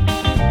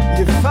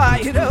 you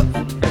fired up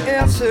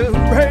and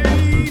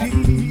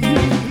serrating.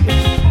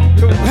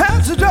 Your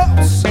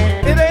antidotes,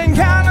 it ain't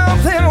got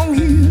nothing on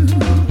you.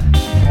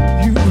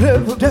 You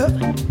leveled up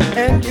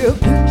and you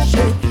can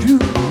shake you.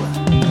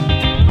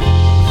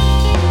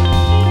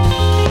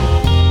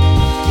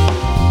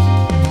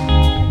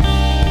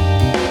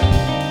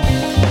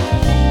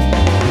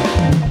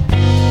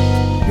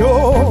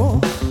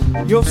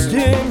 You're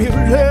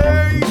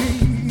stimulating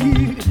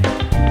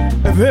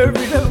every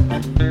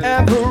little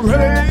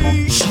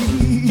aberration.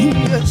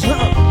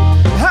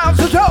 How's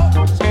the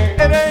dose?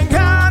 It ain't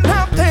got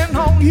nothing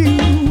on you.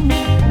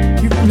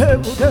 You've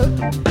leveled up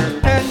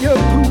and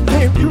you're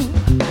moving through.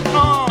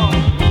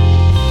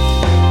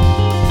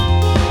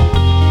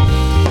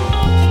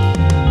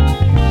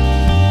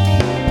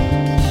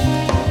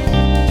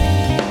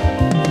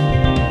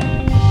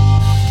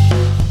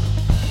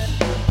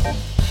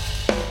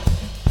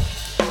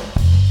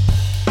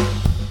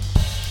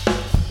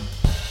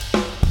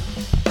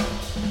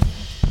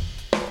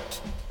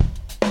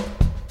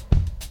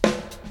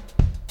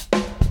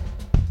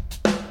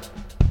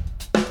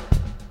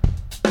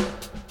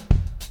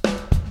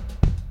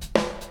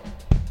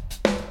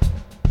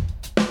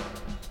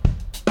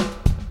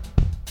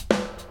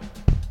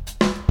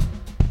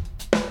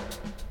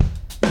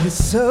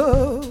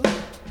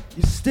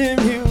 You're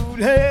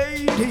stimulating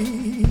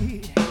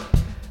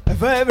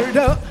every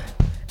up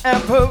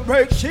and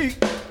vibration.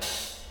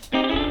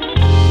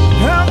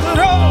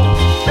 After all,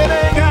 it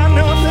ain't got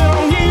nothing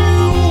on you.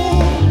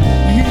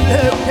 You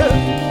left up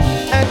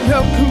and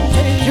you're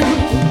cruising you.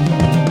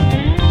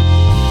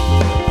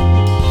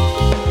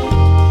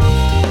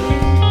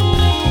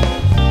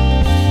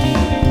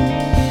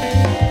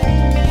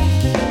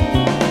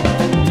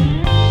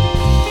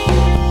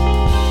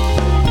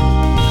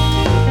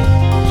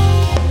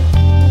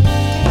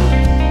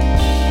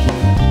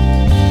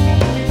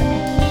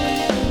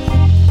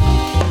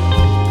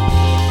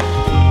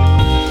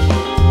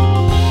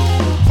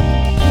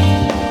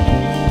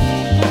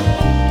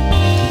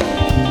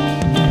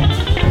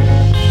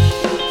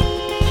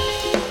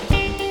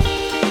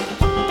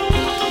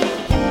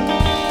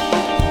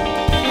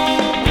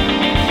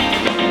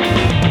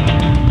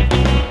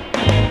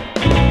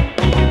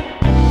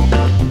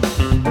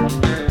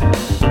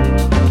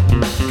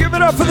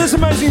 For this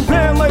amazing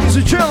band, ladies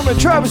and gentlemen,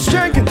 Travis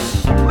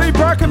Jenkins, Lee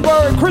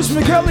Brackenborough, Chris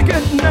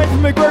McElligott, and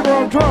Nathan McGregor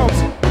on drums,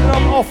 and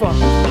I'm Offa.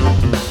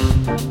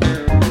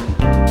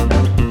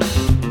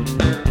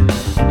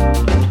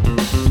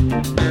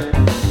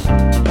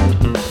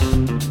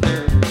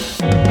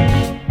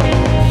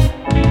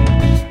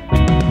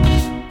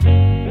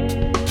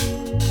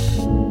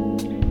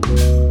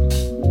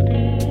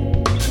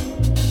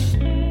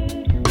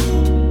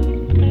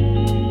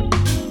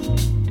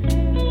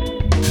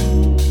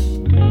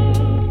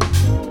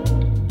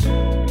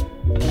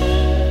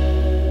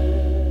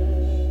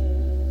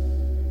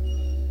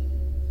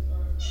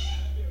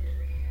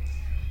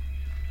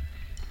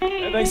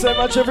 Thanks so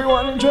much,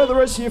 everyone. Enjoy the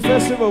rest of your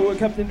festival with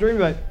Captain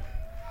Dreamboat.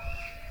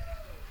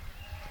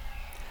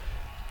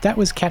 That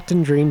was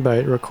Captain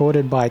Dreamboat,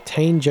 recorded by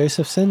Tane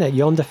Josephson at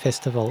Yonder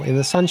Festival in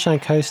the Sunshine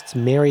Coast's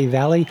Mary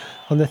Valley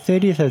on the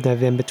 30th of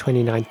November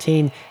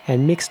 2019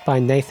 and mixed by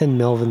Nathan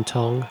Melvin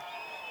Tong.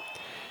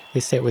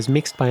 This set was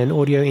mixed by an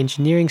audio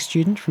engineering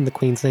student from the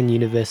Queensland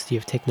University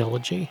of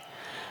Technology.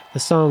 The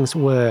songs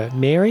were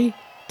Mary,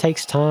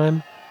 Takes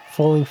Time,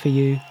 Falling For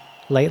You,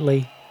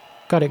 Lately,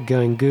 Got It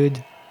Going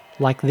Good,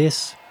 Like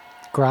This,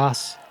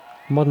 Grass,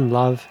 Modern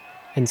Love,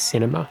 and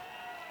Cinema.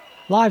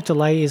 Live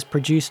Delay is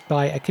produced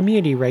by a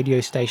community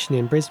radio station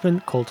in Brisbane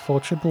called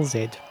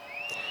 4ZZZ.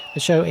 The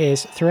show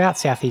airs throughout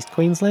southeast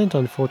Queensland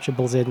on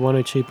 4ZZZ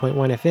 102.1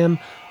 FM,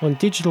 on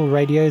digital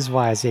radios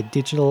via Z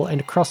Digital, and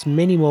across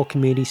many more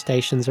community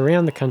stations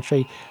around the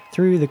country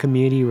through the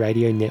Community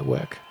Radio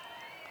Network.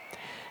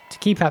 To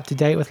keep up to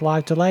date with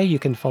Live Delay, you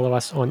can follow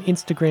us on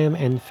Instagram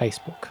and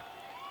Facebook.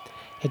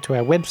 Head to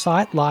our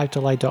website,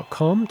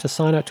 livedelay.com, to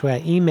sign up to our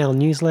email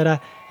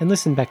newsletter and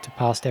listen back to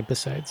past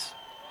episodes.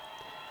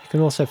 You can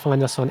also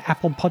find us on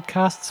Apple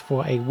Podcasts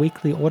for a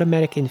weekly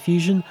automatic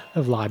infusion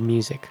of live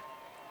music.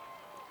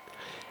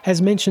 As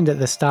mentioned at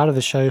the start of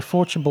the show,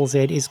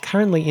 4ZZZ is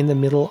currently in the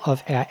middle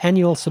of our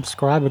annual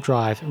subscriber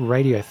drive,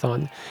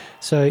 Radiothon.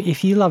 So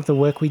if you love the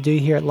work we do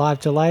here at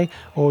Live Delay,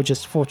 or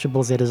just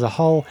 4ZZZ as a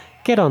whole,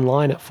 get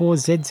online at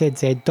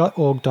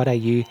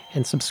 4zzz.org.au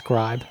and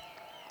subscribe.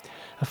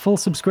 A full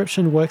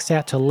subscription works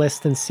out to less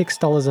than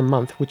 $6 a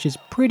month, which is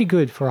pretty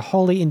good for a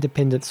wholly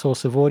independent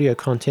source of audio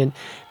content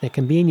that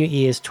can be in your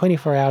ears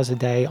 24 hours a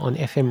day on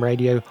FM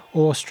radio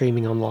or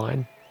streaming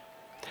online.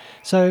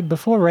 So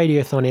before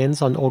Radiothon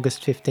ends on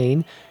August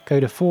 15, go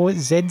to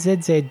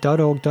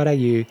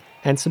 4zzz.org.au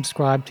and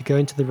subscribe to go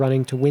into the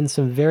running to win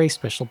some very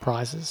special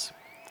prizes.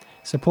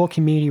 Support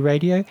community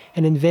radio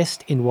and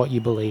invest in what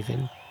you believe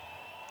in.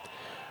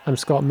 I'm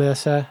Scott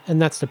Mercer, and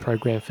that's the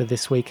program for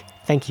this week.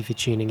 Thank you for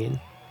tuning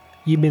in.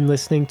 You've been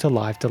listening to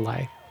Live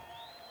Delay.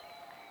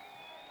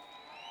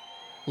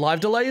 Live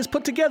Delay is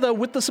put together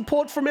with the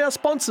support from our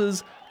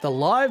sponsors, the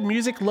live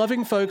music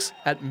loving folks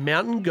at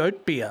Mountain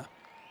Goat Beer.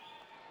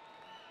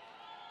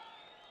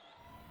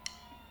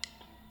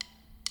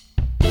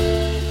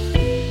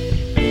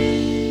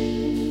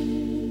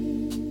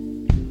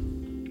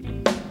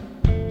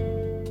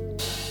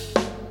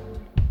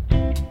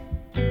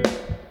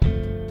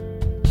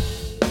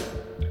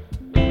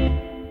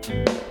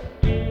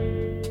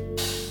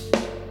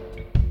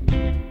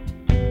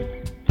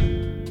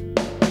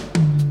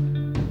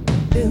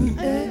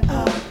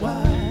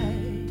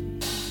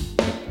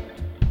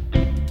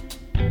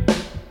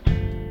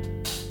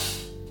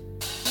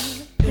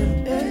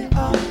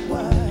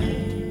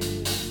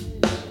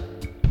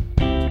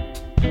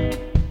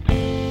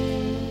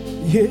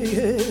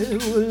 Yeah,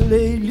 well,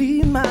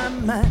 lately my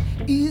mind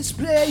is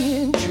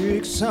playing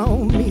tricks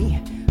on me,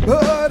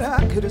 but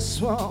I could have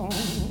sworn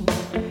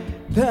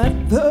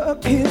that the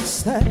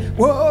kiss that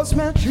was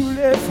meant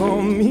truly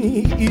for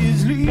me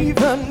is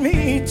leaving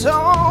me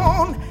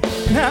torn.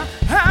 Now,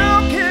 how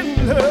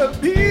can love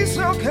be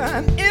so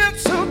kind and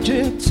so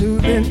gentle,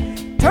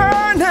 then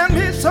turn and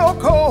be so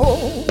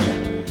cold?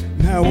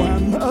 Now I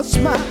must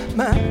my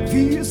mind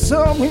feel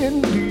so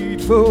in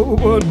need for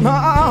what my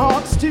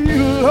heart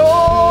still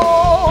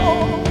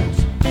holds.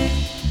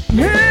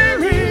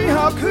 Mary,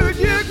 how could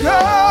you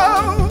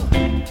go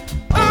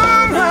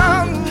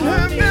around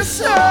me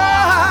so?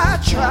 I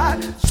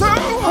tried so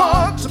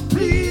hard to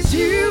please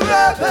you,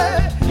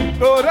 baby,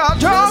 but I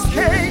just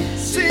can't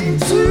seem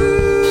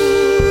to.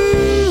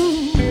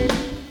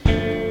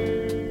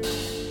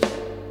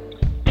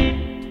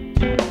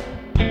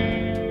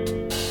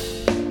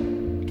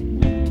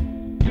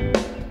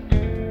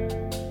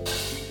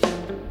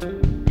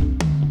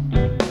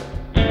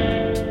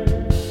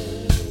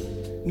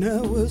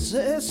 Now was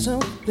there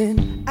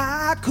something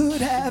I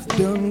could have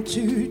done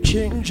to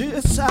change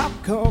this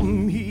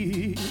outcome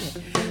here?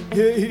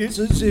 Yeah, it's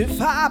as if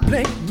I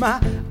blinked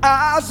my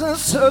eyes and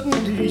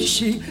suddenly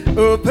she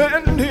up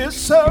and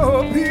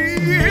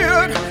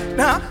disappeared.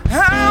 Now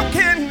how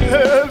can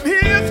love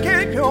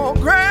escape your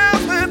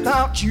grasp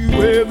without you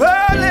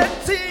ever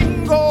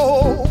letting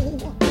go?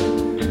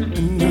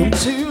 And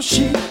until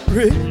she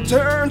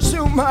returns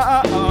to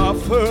my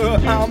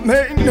offer, I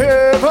may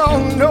never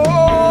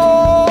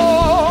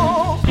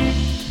know.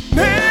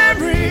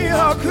 Mary,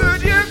 how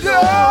could you go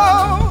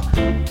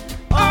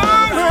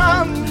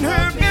around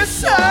her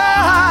beside?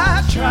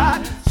 I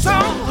tried so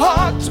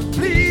hard to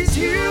please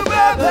you,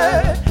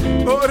 baby,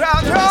 but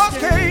I just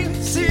can't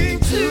seem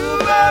to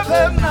love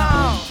her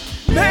now.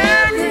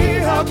 Mary,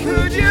 how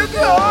could you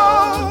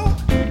go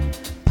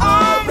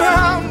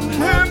around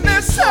her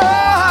beside?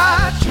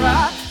 I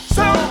tried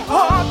so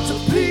hard to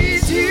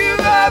please you,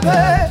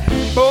 baby,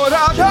 but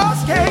I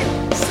just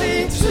can't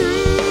seem to.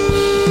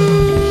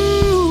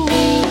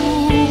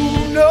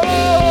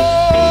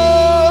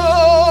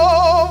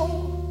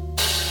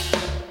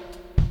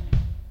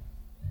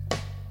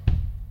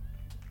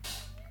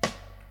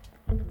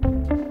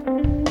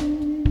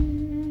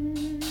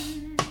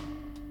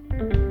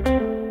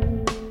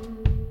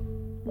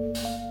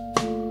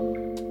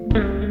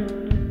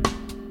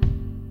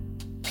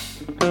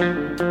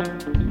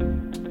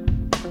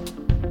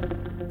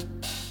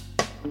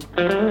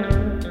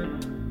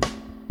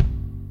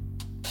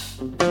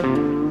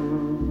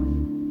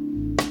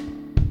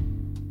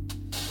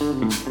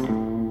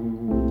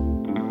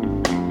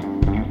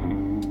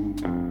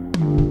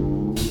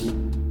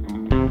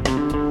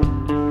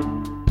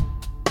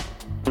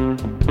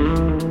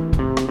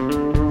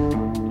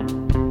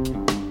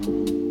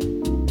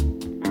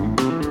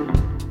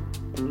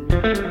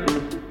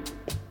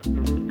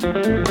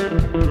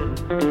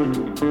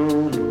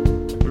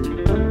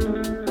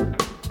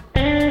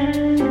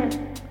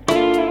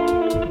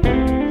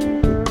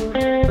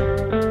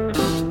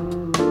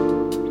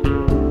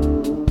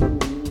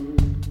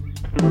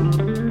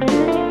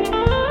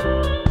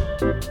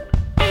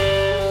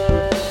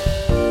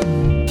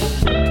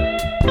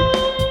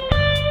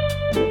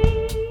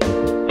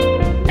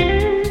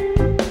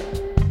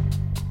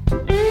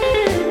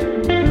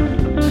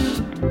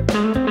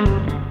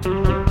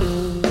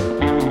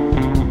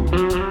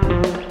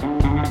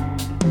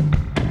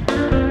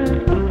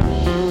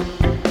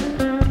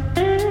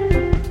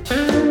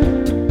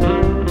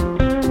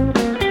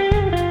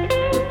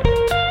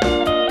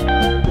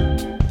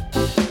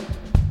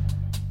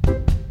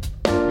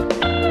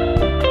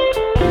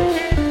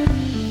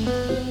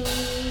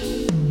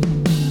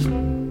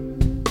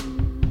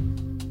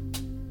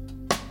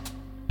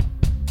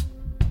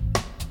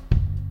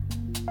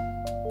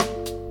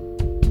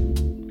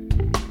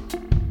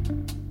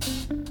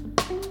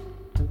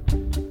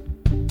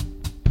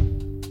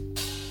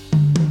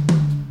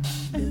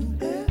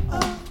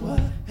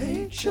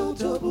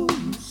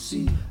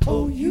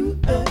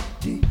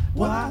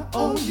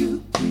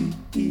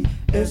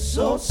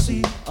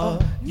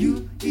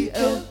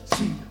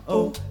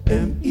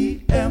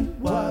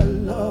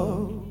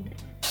 love.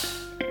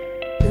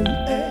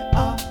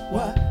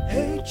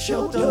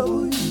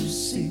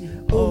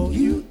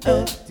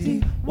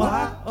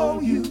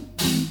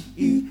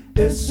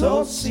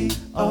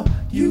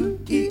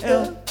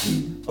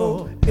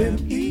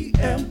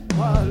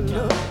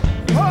 love.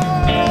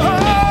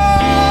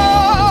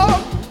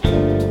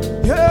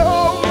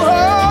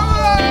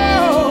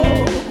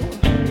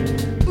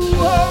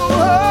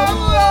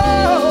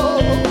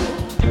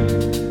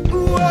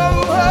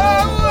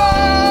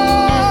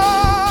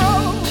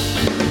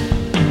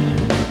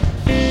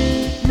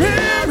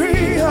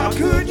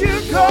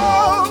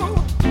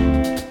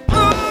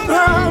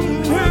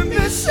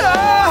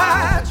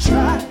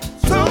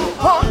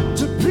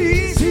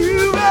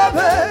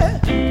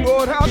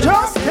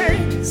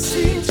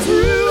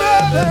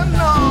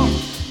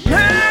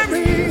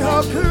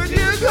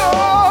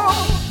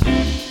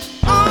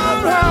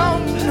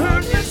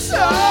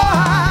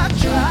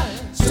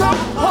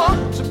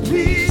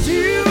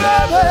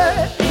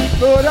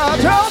 But I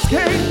just